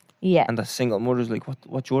card, Yeah. and the single mother's like,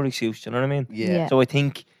 what's your excuse? Do you know what I mean? Yeah. Yeah. So I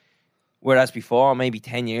think, whereas before, maybe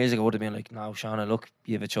 10 years ago, would have been like, no, Shauna, look,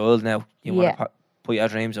 you have a child now. You want Yeah. to put your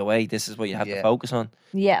dreams away. This is what you have to Yeah. focus on.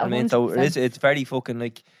 Yeah. I mean, so 100%. it's very fucking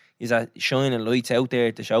like, is that shining lights out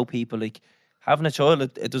there to show people like having a child.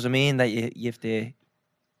 It doesn't mean that you have to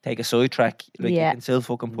take a sidetrack. Like Yeah. you can still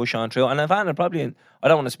fucking push on through. And in fact, it probably, I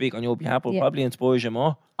don't want to speak on your behalf, but Yeah. probably inspires you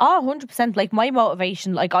more. Oh, 100%. Like, my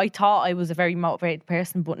motivation, like, I thought I was a very motivated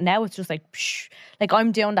person, but now it's just like, psh, like,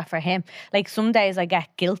 I'm doing that for him. Like, some days I get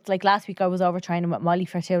guilt. Like, last week I was over training with Molly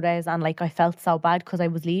for 2 days and, like, I felt so bad because I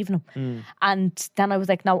was leaving him. And then I was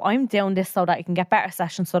like, no, I'm doing this so that I can get better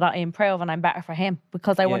sessions so that I improve and I'm better for him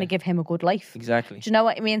because I want to Yeah. give him a good life. Exactly. Do you know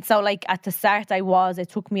what I mean? So, like, at the start, it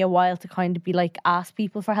took me a while to kind of be like, ask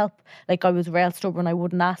people for help. Like, I was real stubborn, I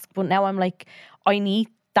wouldn't ask. But now I'm like, I need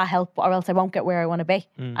that help or else I won't get where I want to be.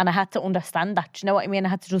 And I had to understand that. Do you know what I mean? I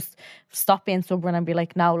had to just stop being stubborn and be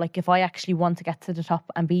like, no, like, if I actually want to get to the top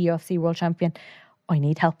and be UFC world champion, I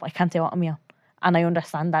need help. I can't do it on my own. And I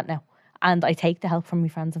understand that now. And I take the help from my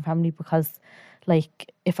friends and family because,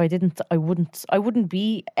 like, if I didn't, I wouldn't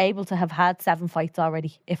be able to have had 7 fights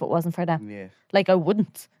already if it wasn't for them. Yeah. Like, I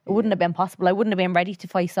wouldn't. It wouldn't have been possible. I wouldn't have been ready to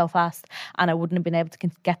fight so fast and I wouldn't have been able to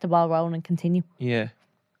get the ball rolling and continue. Yeah.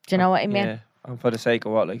 Do you know what I mean? Yeah. And for the sake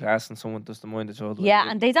of what, like asking someone does the mind the child. Yeah,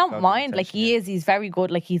 and they don't mind. Like, he's very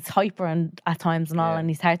good. Like, he's hyper and at times and all, Yeah. and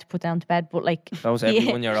he's hard to put down to bed. But like, That was he-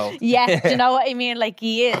 every 1 year old. yeah, do you know what I mean? Like,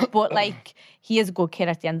 he is, but like, he is a good kid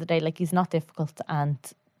at the end of the day. Like, he's not difficult, and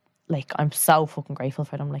like, I'm so fucking grateful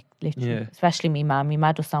for them. Like, literally, Yeah. especially me, mum. My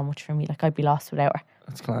mum does so much for me. Like, I'd be lost without her.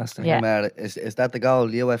 That's class. Then. Yeah. Mara, is that the goal?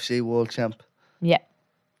 UFC world champ? Yeah,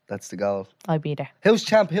 That's the goal. I'd be there. Who's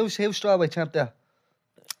champ? Who's strawweight champ there?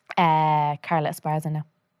 Carla Esparza now.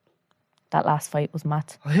 That last fight was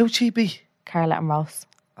mad. Oh, who'd she be? Carla and Ross.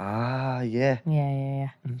 Ah, yeah. Yeah.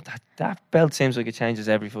 That belt seems like it changes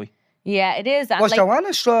every fight. Yeah, it is. And Was like, Joanna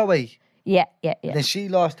strawweight? yeah. Then she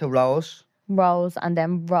lost to Rose. Rose and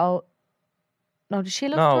then No, did she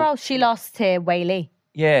lose No. to Rose? She lost to Wei Lee.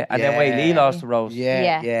 Yeah, and then Wei Lee Yeah. lost to Rose.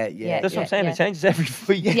 Yeah. Yeah. That's what I'm saying. yeah. It changes every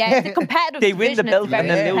fight. Yeah, it's a competitive They win the division, it's belt very and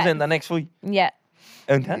then lose competitive. in the next fight. Yeah,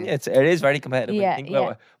 And it is very competitive. when you Yeah, think about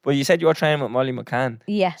yeah. it. But you said you were training with Molly McCann.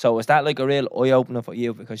 yeah. So is that like a real eye opener for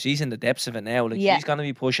you? Because she's in the depths of it now. Like Yeah. she's gonna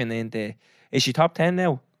be pushing into. Is she top 10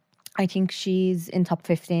 now? I think she's in top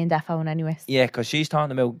 15 defo and anyways. Yeah, because she's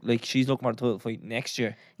talking about like she's looking for a title fight next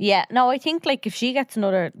year. Yeah, no, I think like if she gets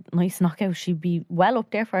another nice knockout, she'd be well up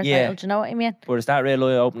there for a Yeah. title. Do you know what I mean? But is that real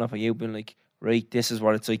eye opener for you? Being like, right, this is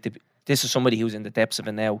what it's like to be. This is somebody who's in the depths of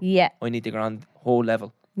it now. Yeah, I need to go on whole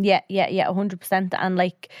level. yeah, 100%. And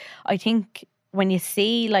like, I think when you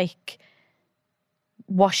see like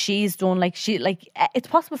what she's done, like it's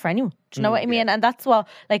possible for anyone. Do you know what I mean? And that's what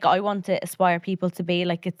like I want to aspire people to be.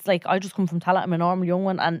 Like it's like I just come from talent. I'm a normal young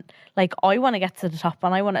one, and like I want to get to the top,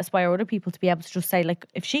 and I want to aspire other people to be able to just say like,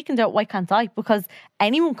 if she can do it, why can't I? Because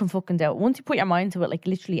anyone can fucking do it. Once you put your mind to it, like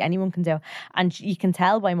literally anyone can do it. And you can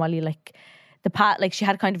tell by Molly, like like she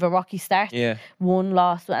had kind of a rocky start. Yeah. One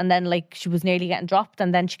loss, and then like she was nearly getting dropped,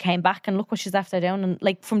 and then she came back, and look what she's after doing. And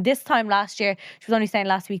like from this time last year, she was only saying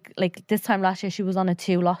last week, like this time last year she was on a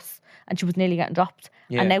 2 loss, and she was nearly getting dropped.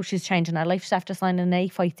 Yeah. And now she's changing her life. She's after signing an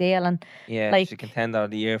 8-fight deal, and Yeah, like, she's a contender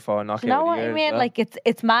of the year for knockout you know of what the year. I mean? as well. Like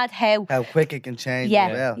it's mad how. How quick it can change. Yeah,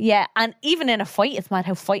 as well. yeah, and even in a fight, it's mad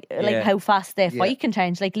how Yeah. how fast the Yeah. fight can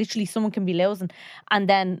change. Like literally, someone can be losing, and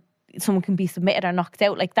then someone can be submitted or knocked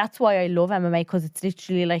out. Like that's why I love MMA, because it's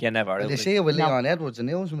literally like Yeah, never. Well, It'll you be- see it with No. Leon Edwards and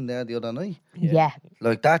Newsman there the other night. yeah,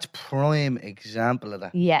 Like that's prime example of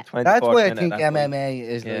that. yeah. 24th That's why I minute, think that fight. MMA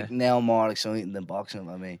is Yeah. like now more exciting than boxing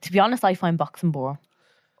for me. To be honest, I find boxing boring.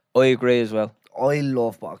 I agree as well. I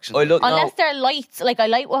love boxing. I look Unless no, they're light, like I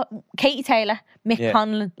like what Katie Taylor, Mick Yeah.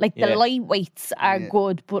 Conlon, like the Yeah. lightweights are Yeah.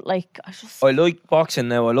 good, but like I just I like boxing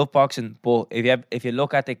now. I love boxing, but if you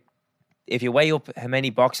look at if you weigh up how many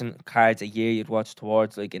boxing cards a year you'd watch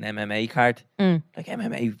towards like an MMA card, like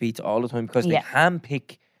MMA beats all the time because Yeah. they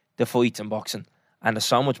handpick the fights in boxing, and there's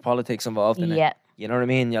so much politics involved in Yeah. it. You know what I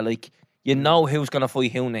mean? You're like, you know who's gonna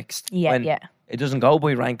fight who next. Yeah, when yeah. It doesn't go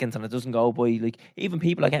by rankings, and it doesn't go by like even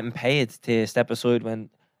people are getting paid to step aside when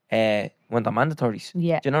they're mandatories.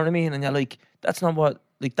 Yeah. Do you know what I mean? And you're like, that's not what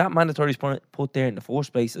like that mandatory's put there in the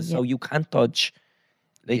first place, so you can't dodge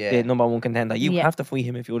like Yeah. the number 1 contender. You Yeah. have to fight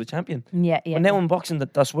him if you're the champion. yeah, yeah. But now in boxing,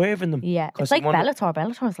 they're swerving them. Yeah, 'cause it's they like want- Bellator.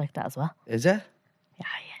 Bellator's like that as well. Is it? Yeah,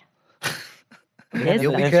 yeah. It is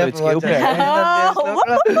You'll be like- careful what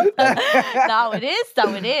Inside you No, it is.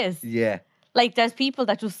 Though it is. Yeah. Like there's people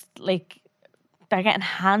that just like they're getting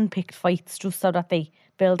hand-picked fights just so that they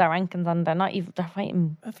build their rankings, and they're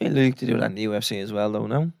fighting. I feel like to do that in the UFC as well, though.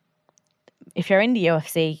 No, If you're in the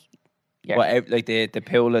UFC, you're like the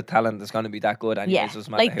pool of talent is going to be that good, and yeah. it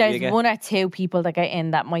doesn't matter Like who you there's get. 1 or 2 people that get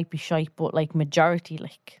in that might be shite, but like majority,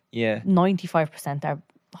 like Yeah, 95% are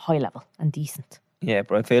high level and decent. yeah,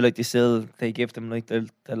 but I feel like they give them like the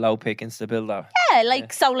low pickings to build that. Yeah,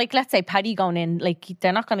 like so, like let's say Paddy going in, like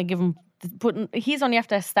they're not going to give him. He's only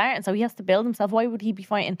after starting, so he has to build himself. Why would he be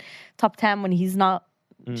fighting top 10 when he's not?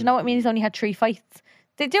 Do you know what I mean? He's only had 3 fights.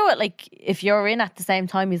 They do it like if you're in at the same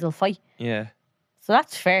time, he'll fight. Yeah, So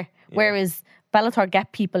that's fair. Whereas Bellator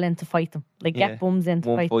get people in to fight them, like Yeah. get bums in to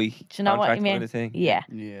one fight. fight. Do you know what I contract mean? kind of thing. Yeah.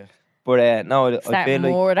 Yeah. But no, I Start feel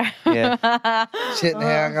like more there. yeah. Sitting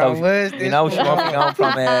here So, going, where's this? you know, she won't be going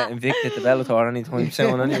from Invicta to Bellator anytime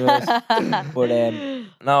soon, anyways. But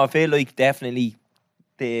no, I feel like definitely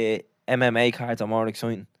the MMA cards are more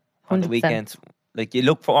exciting on the 100%. weekends. Like you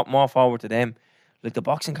look more forward to them. Like the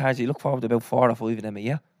boxing cards, you look forward to about 4 or 5 of them a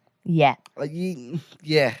year. Yeah.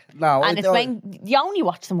 Yeah. No, And it's when you only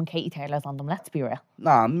watch them when Katie Taylor's on them, let's be real.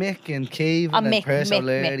 Nah, Mick and Kevin and Mick, Percy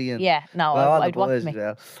O'Leary Mick. and Yeah, no, well, all the I'd watch boys Mick. as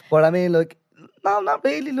well. But I mean, like, no, not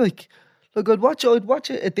really. Like, I'd watch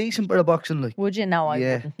a decent bit of boxing. Like, Would you? No, I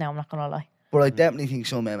Yeah. wouldn't. No, I'm not going to lie. but I definitely think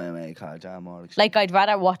some MMA cards are more exciting. Like, I'd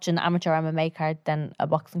rather watch an amateur MMA card than a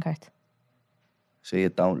boxing card. So you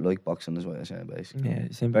don't like boxing, is what you're saying, basically. Yeah,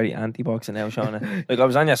 you seem very anti-boxing now, Shauna. Like I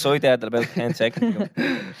was on your side there at about 10 seconds ago.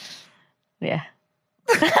 Yeah.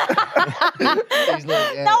 He's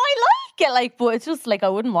like, No, I like it, like, but it's just like I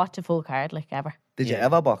wouldn't watch a full card, like, ever. Did you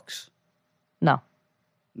ever box? No.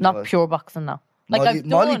 Not No. pure boxing, no. Like, Molly, I've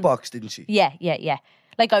Molly done. boxed, didn't she? Yeah.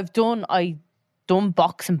 Like, I done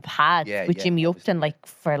boxing pads Yeah, with yeah, Jimmy obviously. Upton, like,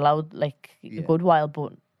 for a Yeah. good while,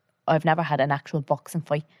 but I've never had an actual boxing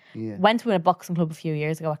fight. Yeah. Went to a boxing club a few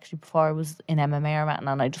years ago, actually, before I was in MMA or anything,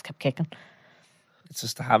 and I just kept kicking. It's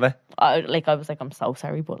just to have it. I was like, I'm so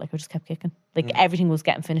sorry, but like I just kept kicking. Like everything was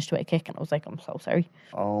getting finished with a kick, and I was like, I'm so sorry.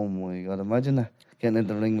 Oh my god, imagine that. Getting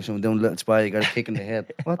into the ring with someone doing a little spy, you got a kick in the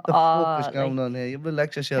head. What the Oh, fuck is going on here? You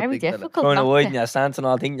relax yourself, Very big fella. difficult. Trying to not widen your stance and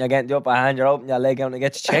all, thinking you're getting the upper hand, you're opening your leg out and it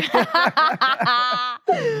gets checked.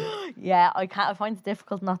 Yeah, I can't. I find it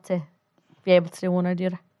difficult not to be able to do one or the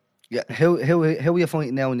other. Yeah, how are you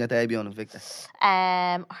fighting now in your debut on Victor?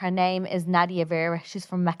 Her name is Nadia Vera. She's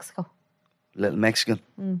from Mexico, Little Mexican.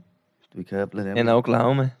 To be careful of them. In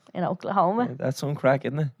Oklahoma. in Oklahoma. That's some crack,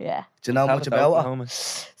 isn't it? Yeah. Do you know much Tabitha, about her? Oklahoma.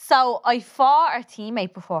 So I fought our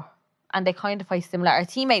teammate before, and they kind of fight similar. Our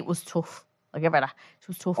teammate was tough. I'll give her that. She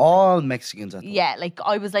was tough. All Mexicans, I thought. Yeah, like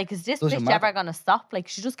I was like, is this Doesn't bitch matter. ever gonna stop? Like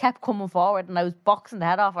she just kept coming forward, and I was boxing the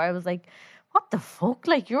head off her. I was like, what the fuck?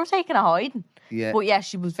 Like you're taking a hiding. Yeah. But yeah,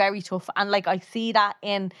 she was very tough, and like I see that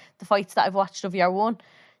in the fights that I've watched of year one.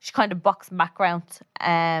 She kind of boxing background.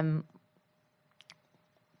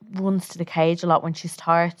 Runs to the cage a lot when she's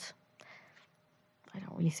tired. I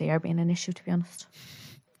don't really see her being an issue, to be honest.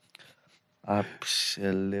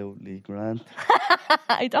 Absolutely grand.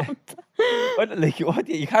 I don't. But like,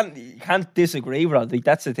 you can't disagree with it. Like,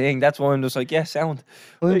 that's the thing. That's why I'm just like, yeah, sound.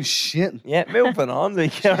 Oh shit. Yeah, moving on.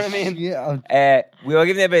 Like, you know what I mean? Yeah. We were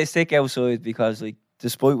giving you a bit of stick outside because, like,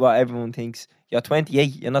 despite what everyone thinks, you're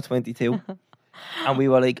 28, you're not 22. And we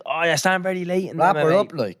were like, oh, you're starting very late. In Wrap her MMA.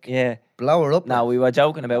 up, like. Yeah. Blow her up. No, we were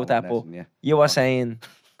joking about that, but Yeah. you were saying,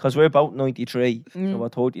 because we're about 93, so we're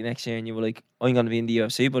 30 next year, and you were like, I'm going to be in the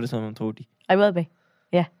UFC by the time I'm 30. I will be.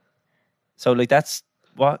 Yeah. So, like, that's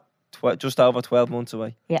what? Just over 12 months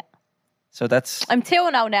away. Yeah. So that's... I'm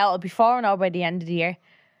 2-0 now. I'll be 4-0 by the end of the year.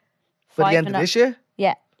 By the end of 5-0. this year?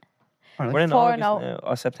 Yeah. We're in 4-0. August now,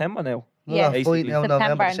 or September now. Yeah. Fight Basically. now, September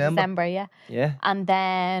November, and December. December, yeah. Yeah. And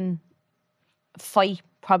then fight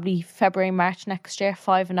probably February, March next year,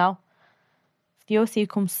 5-0. If the OC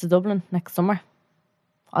comes to Dublin next summer,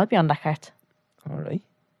 I'll be on that card. All right.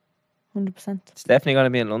 100%. It's definitely going to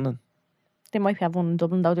be in London. They might have one in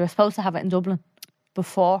Dublin though. They were supposed to have it in Dublin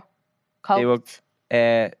before They were-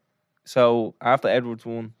 COVID. So after Edwards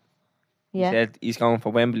won, he Yeah. said he's going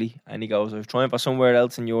for Wembley, and he goes, I was trying for somewhere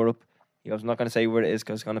else in Europe. He goes, I'm not going to say where it is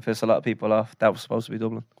because it's going to piss a lot of people off. That was supposed to be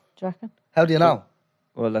Dublin. Do you reckon? How do you know?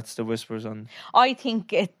 Well, that's the whispers on... I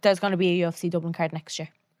think there's going to be a UFC Dublin card next year.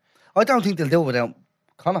 I don't think they'll do it without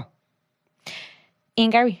Conor. Ian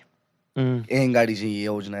Gary. Ian Gary's a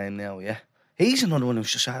huge name now, yeah. He's another one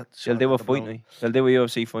who's just had. They'll do a fight night. They'll do a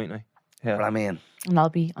UFC fight night. Yeah. But I mean, And I'll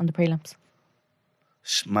be on the prelims.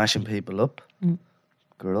 smashing people up.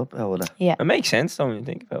 Good up out of that. Yeah. It makes sense, don't you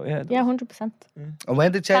think about it? Yeah. it Yeah, does. 100%. And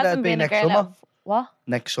when did you say that'd Hasn't be been a next girl summer? out of- What?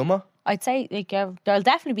 Next summer? I'd say like there'll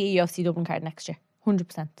definitely be a UFC Dublin card next year.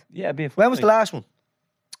 100%. Yeah, it'd be a fight When was the night. last one?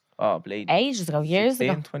 Oh, Blade. Ages ago, years 16,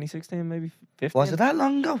 ago. 2016, maybe 15. Was it that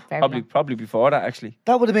long ago? Very Probably, long. probably before that, actually.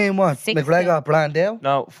 That would have been what? 16. McGregor, Brandell?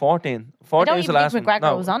 No, 14. I 14 don't was the even last think one. McGregor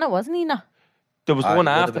No, was on it, wasn't he? No. there was the Ah, one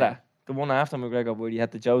he would've after been. that. The one after McGregor where he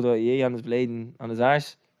had the Joe.ie on his blade and on his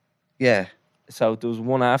arse. Yeah. So there was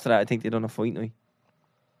one after that. I think they done a fight night.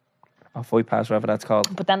 Or fight pass, whatever that's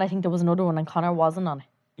called. But then I think there was another one and Connor wasn't on it.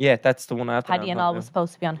 Yeah, that's the one after Paddy that. and all was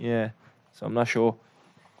supposed to be on it. Yeah. So I'm not sure.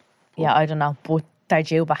 Yeah, I don't know. But they're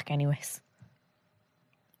due back anyways.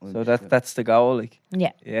 So that's the goal, like.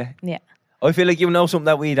 Yeah. Yeah. Yeah. I feel like you know something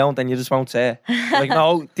that we don't, and you just won't say it. Like,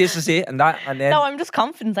 no, this is it, and that, and then. No, I'm just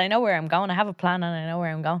confident. I know where I'm going. I have a plan and I know where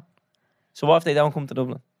I'm going. So what if they don't come to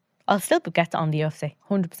Dublin? I'll still get on the UFC.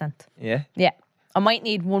 100%. Yeah. Yeah. I might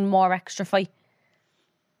need one more extra fight.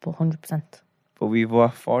 But 100%. But we've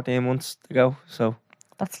what, 14 months to go, so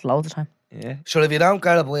That's loads of time. yeah. So if you don't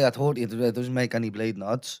get a boy at 30, it doesn't make any bleeding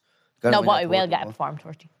odds. Gotta No, win but at I will 30, get it boy. before I'm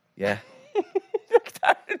 30. Yeah.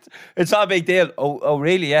 It's not a big deal. Oh,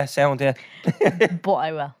 really? Yeah, sound, yeah. But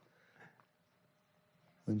I will.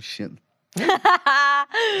 I'm shitting.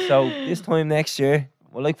 So this time next year,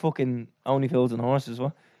 we're like fucking only fools and horses,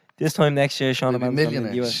 what? This time next year, Sean We'll be Man's going to the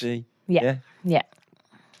millionaires. UFC. Yeah. Yeah.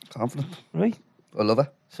 Confident. Right. I love it.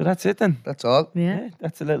 So that's it then. That's all. Yeah. Yeah,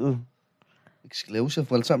 that's a little. Exclusive.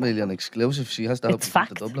 Well, it's not really an exclusive. She has to It's help us fact.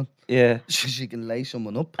 to Dublin. Yeah. She can lay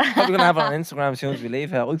someone up. Probably gonna have it on Instagram as soon as we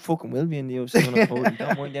leave here. I fucking will be in the UFC when I'm 40.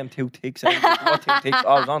 Don't mind them 2 ticks. What 2 ticks? Oh,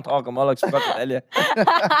 I was on talking Mollocks. Forgot to tell you.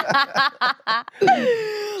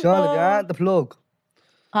 Sean, have you had the plug?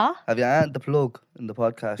 Huh? Have you had the plug in the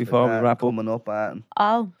podcast? Before we wrap up. Coming up at.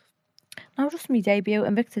 Oh. No, just me debut.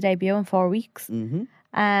 Invicta debut in 4 weeks.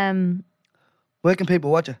 Mm-hmm. Where can people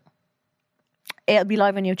watch it? It'll be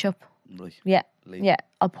live on YouTube. Right. Yeah. Leave. Yeah.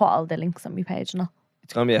 I'll put all the links on my page now.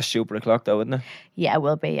 It's gonna be a super o'clock though, isn't it? Yeah, it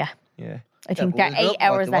will be, yeah. Yeah. I think Yeah, they're but we'll 8 do it,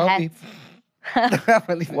 hours like, they ahead.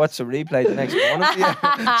 won't be- What's the replay the next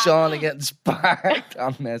morning? Sean are getting sparked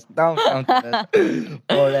on this. Don't mess.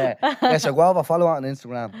 But yeah, so go over, follow on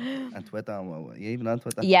Instagram and Twitter. Are you even on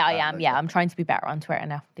Twitter? Yeah, I am. Yeah, I'm trying to be better on Twitter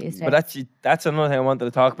now these days. But that's another thing I wanted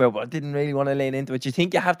to talk about, but I didn't really want to lean into it. You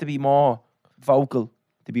think you have to be more vocal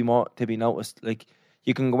to be noticed? Like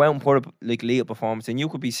you can go out and put up like lead performance, and you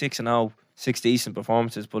could be 6-0, 6 decent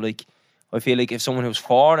performances, but like I feel like if someone who's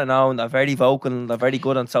 4-0 and they're very vocal and they're very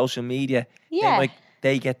good on social media, Yeah.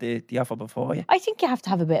 they get the offer before you. I think you have to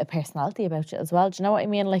have a bit of personality about it as well. Do you know what I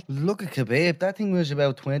mean? Like, Look at Khabib. That thing was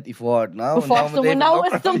about 24 now. before and someone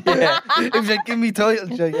noticed them. He was like, give me title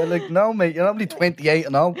shot. You're like, no, mate, you're only 28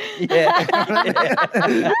 and now. Yeah.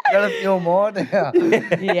 Got a few more there.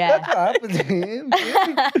 Yeah. That's what happened to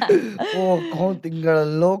him. Oh, Conting got a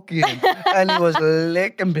look in. And he was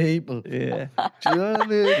licking people. Yeah. Do you know what I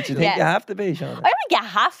mean? Do you think Yeah. you have to be, Sean? I think you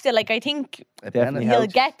have to. Like, I think Definitely he'll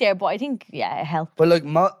helps. get there, but I think, yeah, it helps. But like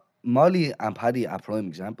Molly and Paddy are prime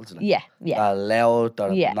examples of that. Yeah, yeah. They're loud,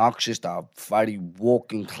 they're Yeah. obnoxious, they're very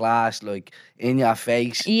working class, like in your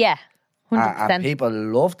face. Yeah, And 100%. people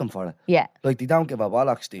love them for it. Yeah. Like they don't give a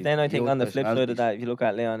bollocks. Steve. Then I think on the flip side of that, if you look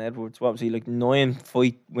at Leon Edwards, what was he like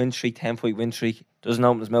 9-fight win streak, 10-fight win streak, doesn't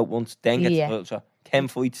open his mouth once, then gets Yeah. a title shot. 10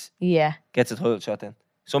 fights, Yeah. gets a title shot then.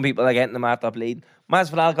 Some people are getting them after bleeding.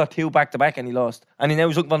 Masvidal got 2 back to back and he lost. And he now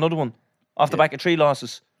he's looking for another one off the back of 3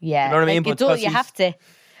 losses. Yeah. You know what I mean? Like, But you, do, 'cause you he's- have to.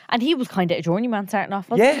 And he was kind of a journeyman starting off,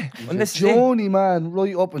 wasn't Yeah. And this is it. Johnny, man,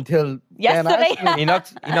 right up until Yesterday. Ben Askren. He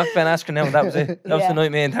knocked Ben Askren out and that was it. That was Yeah. the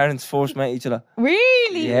night me and Terence first met each other. he?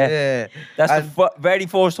 Really? Yeah. Yeah. That's And- the very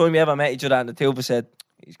first time we ever met each other, and the two of us said,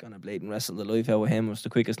 he's going to bleed and wrestle the life out of him. It was the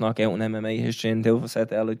quickest knockout in MMA history, and the two of us said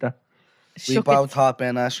that like that. We Shook both it. thought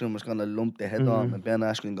Ben Askren was going to lump the head on, and Ben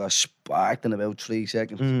Askren got sparked in about 3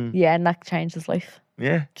 seconds. Yeah, and that changed his life.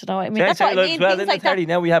 Yeah. Do you know what I mean? Changed That's what I our lives mean. well, Things didn't like it, that. Terry?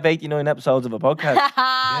 Now we have 89 episodes of a podcast.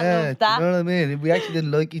 I Yeah, love do you that. know what I mean? We actually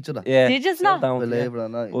didn't like each other. Yeah. Did you still not? don't, Believe yeah. it or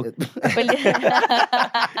not. Well,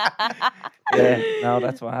 But- Yeah, no,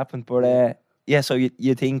 that's what happened. But yeah, so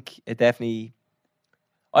you think it definitely,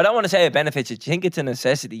 I don't want to say it benefits you. Do you think it's a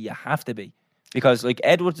necessity? You have to be. Because like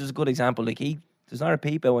Edwards is a good example. Like there's not a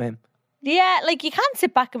peep out of him. Yeah, like you can't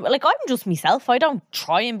sit back and like I'm just myself. I don't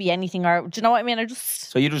try and be anything, or do you know what I mean? I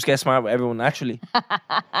just So you just get smart with everyone naturally.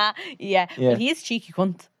 yeah. Yeah. But he is cheeky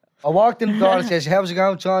cunt. I walked in the door and says, how's it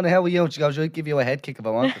going, John? How are you? And she goes, I'd give you a head kick if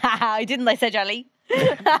I want. I didn't. I said Charlie,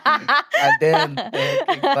 And then the head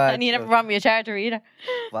kick back. and you never brought me a charger either.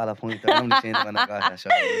 Well, I point I only seen it when I got here.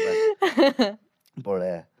 Sorry.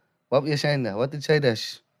 But what were you saying there? What did you say there? I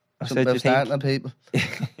Something said, about you think- starting on people.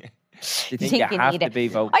 You think think you you have need to it. be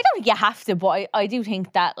vocal? I don't think you have to, but I do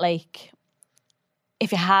think that like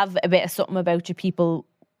if you have a bit of something about you, people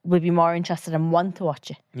will be more interested and want to watch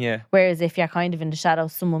it. Yeah. Whereas if you're kind of in the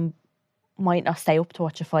shadows, someone might not stay up to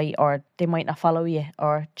watch a fight, or they might not follow you,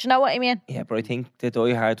 or do you know what I mean? Yeah, but I think the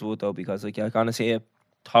diehards would though, because like you're gonna see a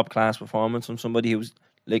top class performance from somebody who's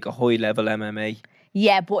like a high level MMA.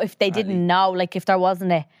 Yeah, but if they didn't know, like if there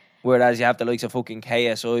wasn't a Whereas you have the likes of fucking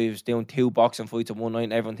KSI who's doing 2 boxing fights in one night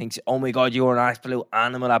and everyone thinks, oh my god, you're an absolute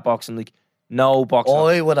animal at boxing. Like, no boxer.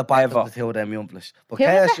 I would have backed Ever. up the two of them youngblers. But Who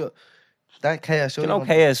was KSI, that KSI. Do you know one-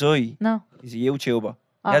 KSI? no. He's a YouTuber.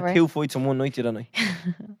 Oh, He had right. 2 fights in one night the other night.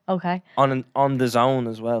 Okay. On the zone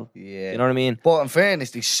as well. Yeah. You know what I mean? But in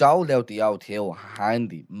fairness, they sold out the out hill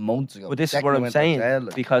handy months ago. But this is Second what I'm went on saying. sale,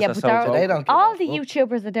 like. Because Yeah, that's but how it's they're- They don't give All a the fuck.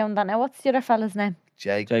 YouTubers are doing that now. What's the other fella's name?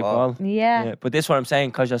 Jake Jake Paul. Paul. Yeah. Yeah. But this is what I'm saying,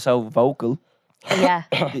 because you're so vocal, Yeah.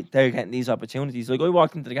 they're getting these opportunities. Like, I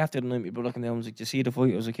walked into the gaff the other night, my brother looking down, I was like, do you see the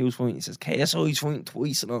fight? I was like, who's fighting? He says, KSI's fighting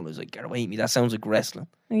twice and all. I was like, get away from me, that sounds like wrestling.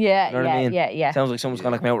 Yeah, You know what yeah, I mean? yeah. Sounds like someone's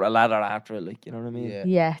gonna come out with a ladder after it, like, you know what I mean? Yeah.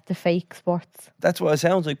 Yeah, the fake sports. That's what it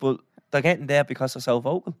sounds like, but they're getting there because they're so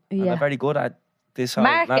vocal. And Yeah. they're very good at this whole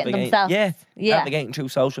Marketing navigating. themselves. Yeah. Yeah. Navigating through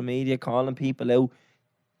social media, calling people out.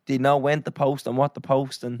 They know when to post and what to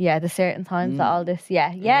post, and Yeah, the certain times that all this.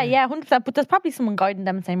 Yeah, 100%. But there's probably someone guiding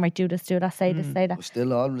them and saying, right, do this, say this, say that. But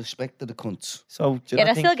still all respect to the cunts. so do you Yeah, not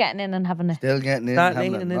they're think still getting in and having it. Still getting in. start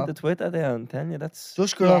having leaning it, no? into Twitter there? I'm telling you, that's.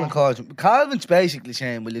 Just go on Yeah. and cause. Calvin's basically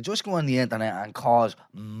saying, will you just go on the internet and cause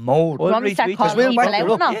more? Well, Want me to start retweet calling it. we'll people back out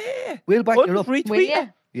you up. now? Yeah. We'll back you up. Retweet Will it. you?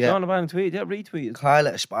 Yeah. Sean O'Brien tweet. Yeah, retweet it.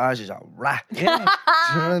 Carla Esparza is a rat. Yeah. Do you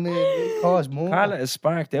know what I mean? We'll cause more. Carla is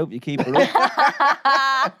sparked out. You keep her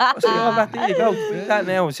up. See all that? There you go. Tweet that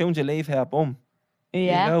now. As soon as you leave here, boom. There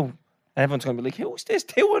Yeah. you go. Everyone's gonna be like, "Who's this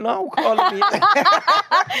 2-0 calling me?"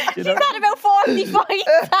 You She's know? had about 40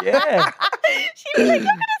 fights. Yeah. She'd be like, look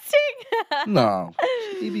at this thing. No.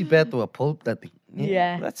 He'd be better at pulp that thing.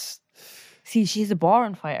 Yeah. That's. See, she's a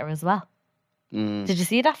boring fighter as well. Mm. Did you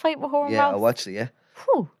see that fight with her and Yeah, I Ross? watched it, yeah.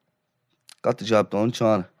 Whew. Got the job done,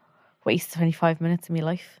 Sean. Waste 25 minutes of my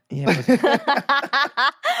life. Yeah, but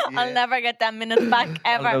I'll never get that minutes back all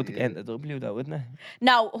ever. about to get the W though, wouldn't it?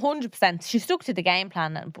 No, 100%. She stuck to the game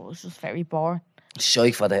plan, but it was just very boring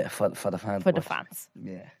Shy for the fans. for the but- fans.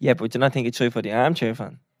 Yeah. Yeah, but do you not think it's true for the armchair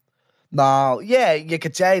fan? No, yeah, you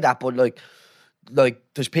could say that, but like, like,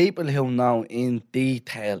 there's people who know in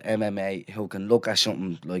detail MMA who can look at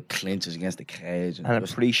something like clinches against the cage and And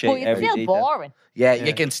just, appreciate But it's every still detail. boring. yeah,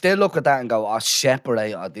 you can still look at that and go,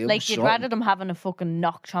 separate, or deal Like, with you'd something. rather them having a fucking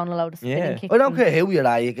knock channel out of spinning Yeah. kicks. I don't than- care who you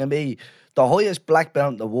are. You can be the highest black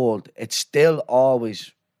belt in the world. It's still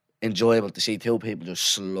always enjoyable to see two people just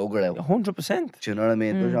slug it out. 100%. Do you know what I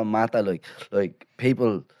mean? It doesn't matter. Like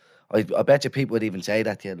people, I bet you people would even say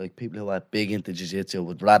that to you. Like people who are big into jiu-jitsu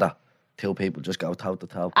would rather two people just go toe to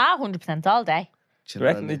toe. 100% all day. Do you Do you know what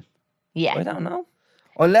I reckon mean? Yeah. I don't know.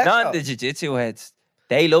 Unless Not the jiu-jitsu heads.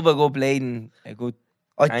 They love a good blade and a good...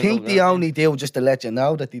 I angle, think don't they they? only do just to let you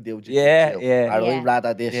know that they do jiu-jitsu. Yeah, yeah. Or Yeah. I'd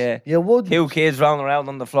rather this. Yeah. You would. Two kids rolling around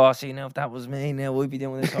on the floor, saying, if that was me, now I'd be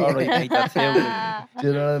doing this. All right, mate, that's you. Do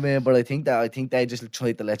you know what I mean? But I think they just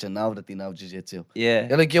try to let you know that they know jiu-jitsu. Yeah.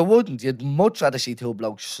 You're like, you wouldn't. You'd much rather see two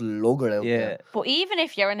blokes slug it out Yeah. there. But even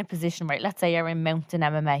if you're in a position where, let's say you're in mountain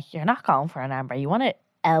MMA, you're not going for an armbar. You want to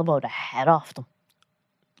elbow the head off them.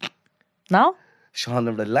 No? Sean,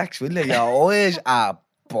 relax, will you? Your eyes are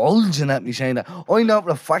bulging at me saying that. I know for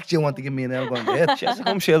a fact you want to give me an elbow in the head. She has a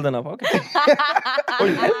gum shield in her pocket. Oh,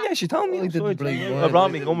 yeah, she told me. I didn't So believe I it.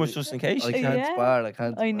 brought me gummers just in case. I can't Yeah. spar, I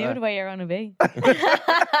can't I knew spar. the way you're on to be.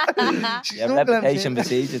 She's Yeah, looking at me reputation saying-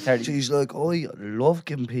 besieged at 30. She's like, I love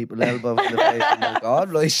giving people elbows in the face. I'm like,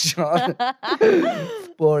 God, like, Sean.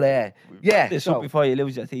 But, yeah, This so, up before you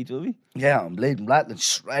lose your teeth, will we? yeah, I'm bleeding black and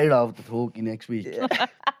straight off the turkey next week.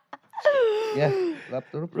 Yeah,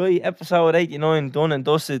 wrapped it up. Right, episode 89 done and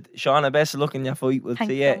dusted. Shauna, best of luck in your fight. We'll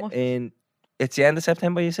Thanks see so you much. in... It's the end of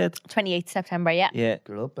September, you said? 28th September, yeah. Yeah.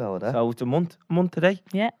 Good up, that. So it's a month today.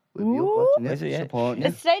 Yeah. We'll be up Ooh. watching Is it, it, yeah? supporting you.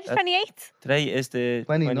 Is today the 28th? Today is the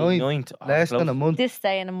 29th. 29th. Oh, Less close. than a month. This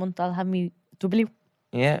day in a month, I'll have me W.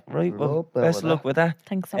 Yeah, right. Good Well, up, best of that. luck with that.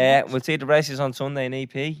 Thanks so much. We'll see the races on Sunday in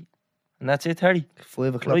EP. And that's it, Terry.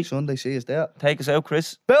 5 o'clock Right. Sunday, see us there. Take us out,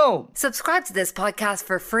 Chris. Boom! Subscribe to this podcast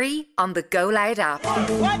for free on the Go Loud app.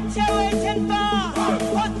 What you waiting for?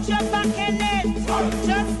 Put your back in it.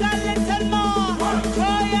 Just a little more.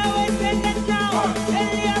 Throw your weight in it now.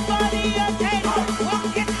 Tell your body you're dead.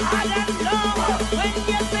 Walk it hard and long. When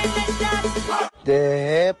you finish that The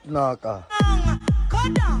hip knocker. song,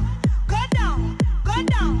 go down.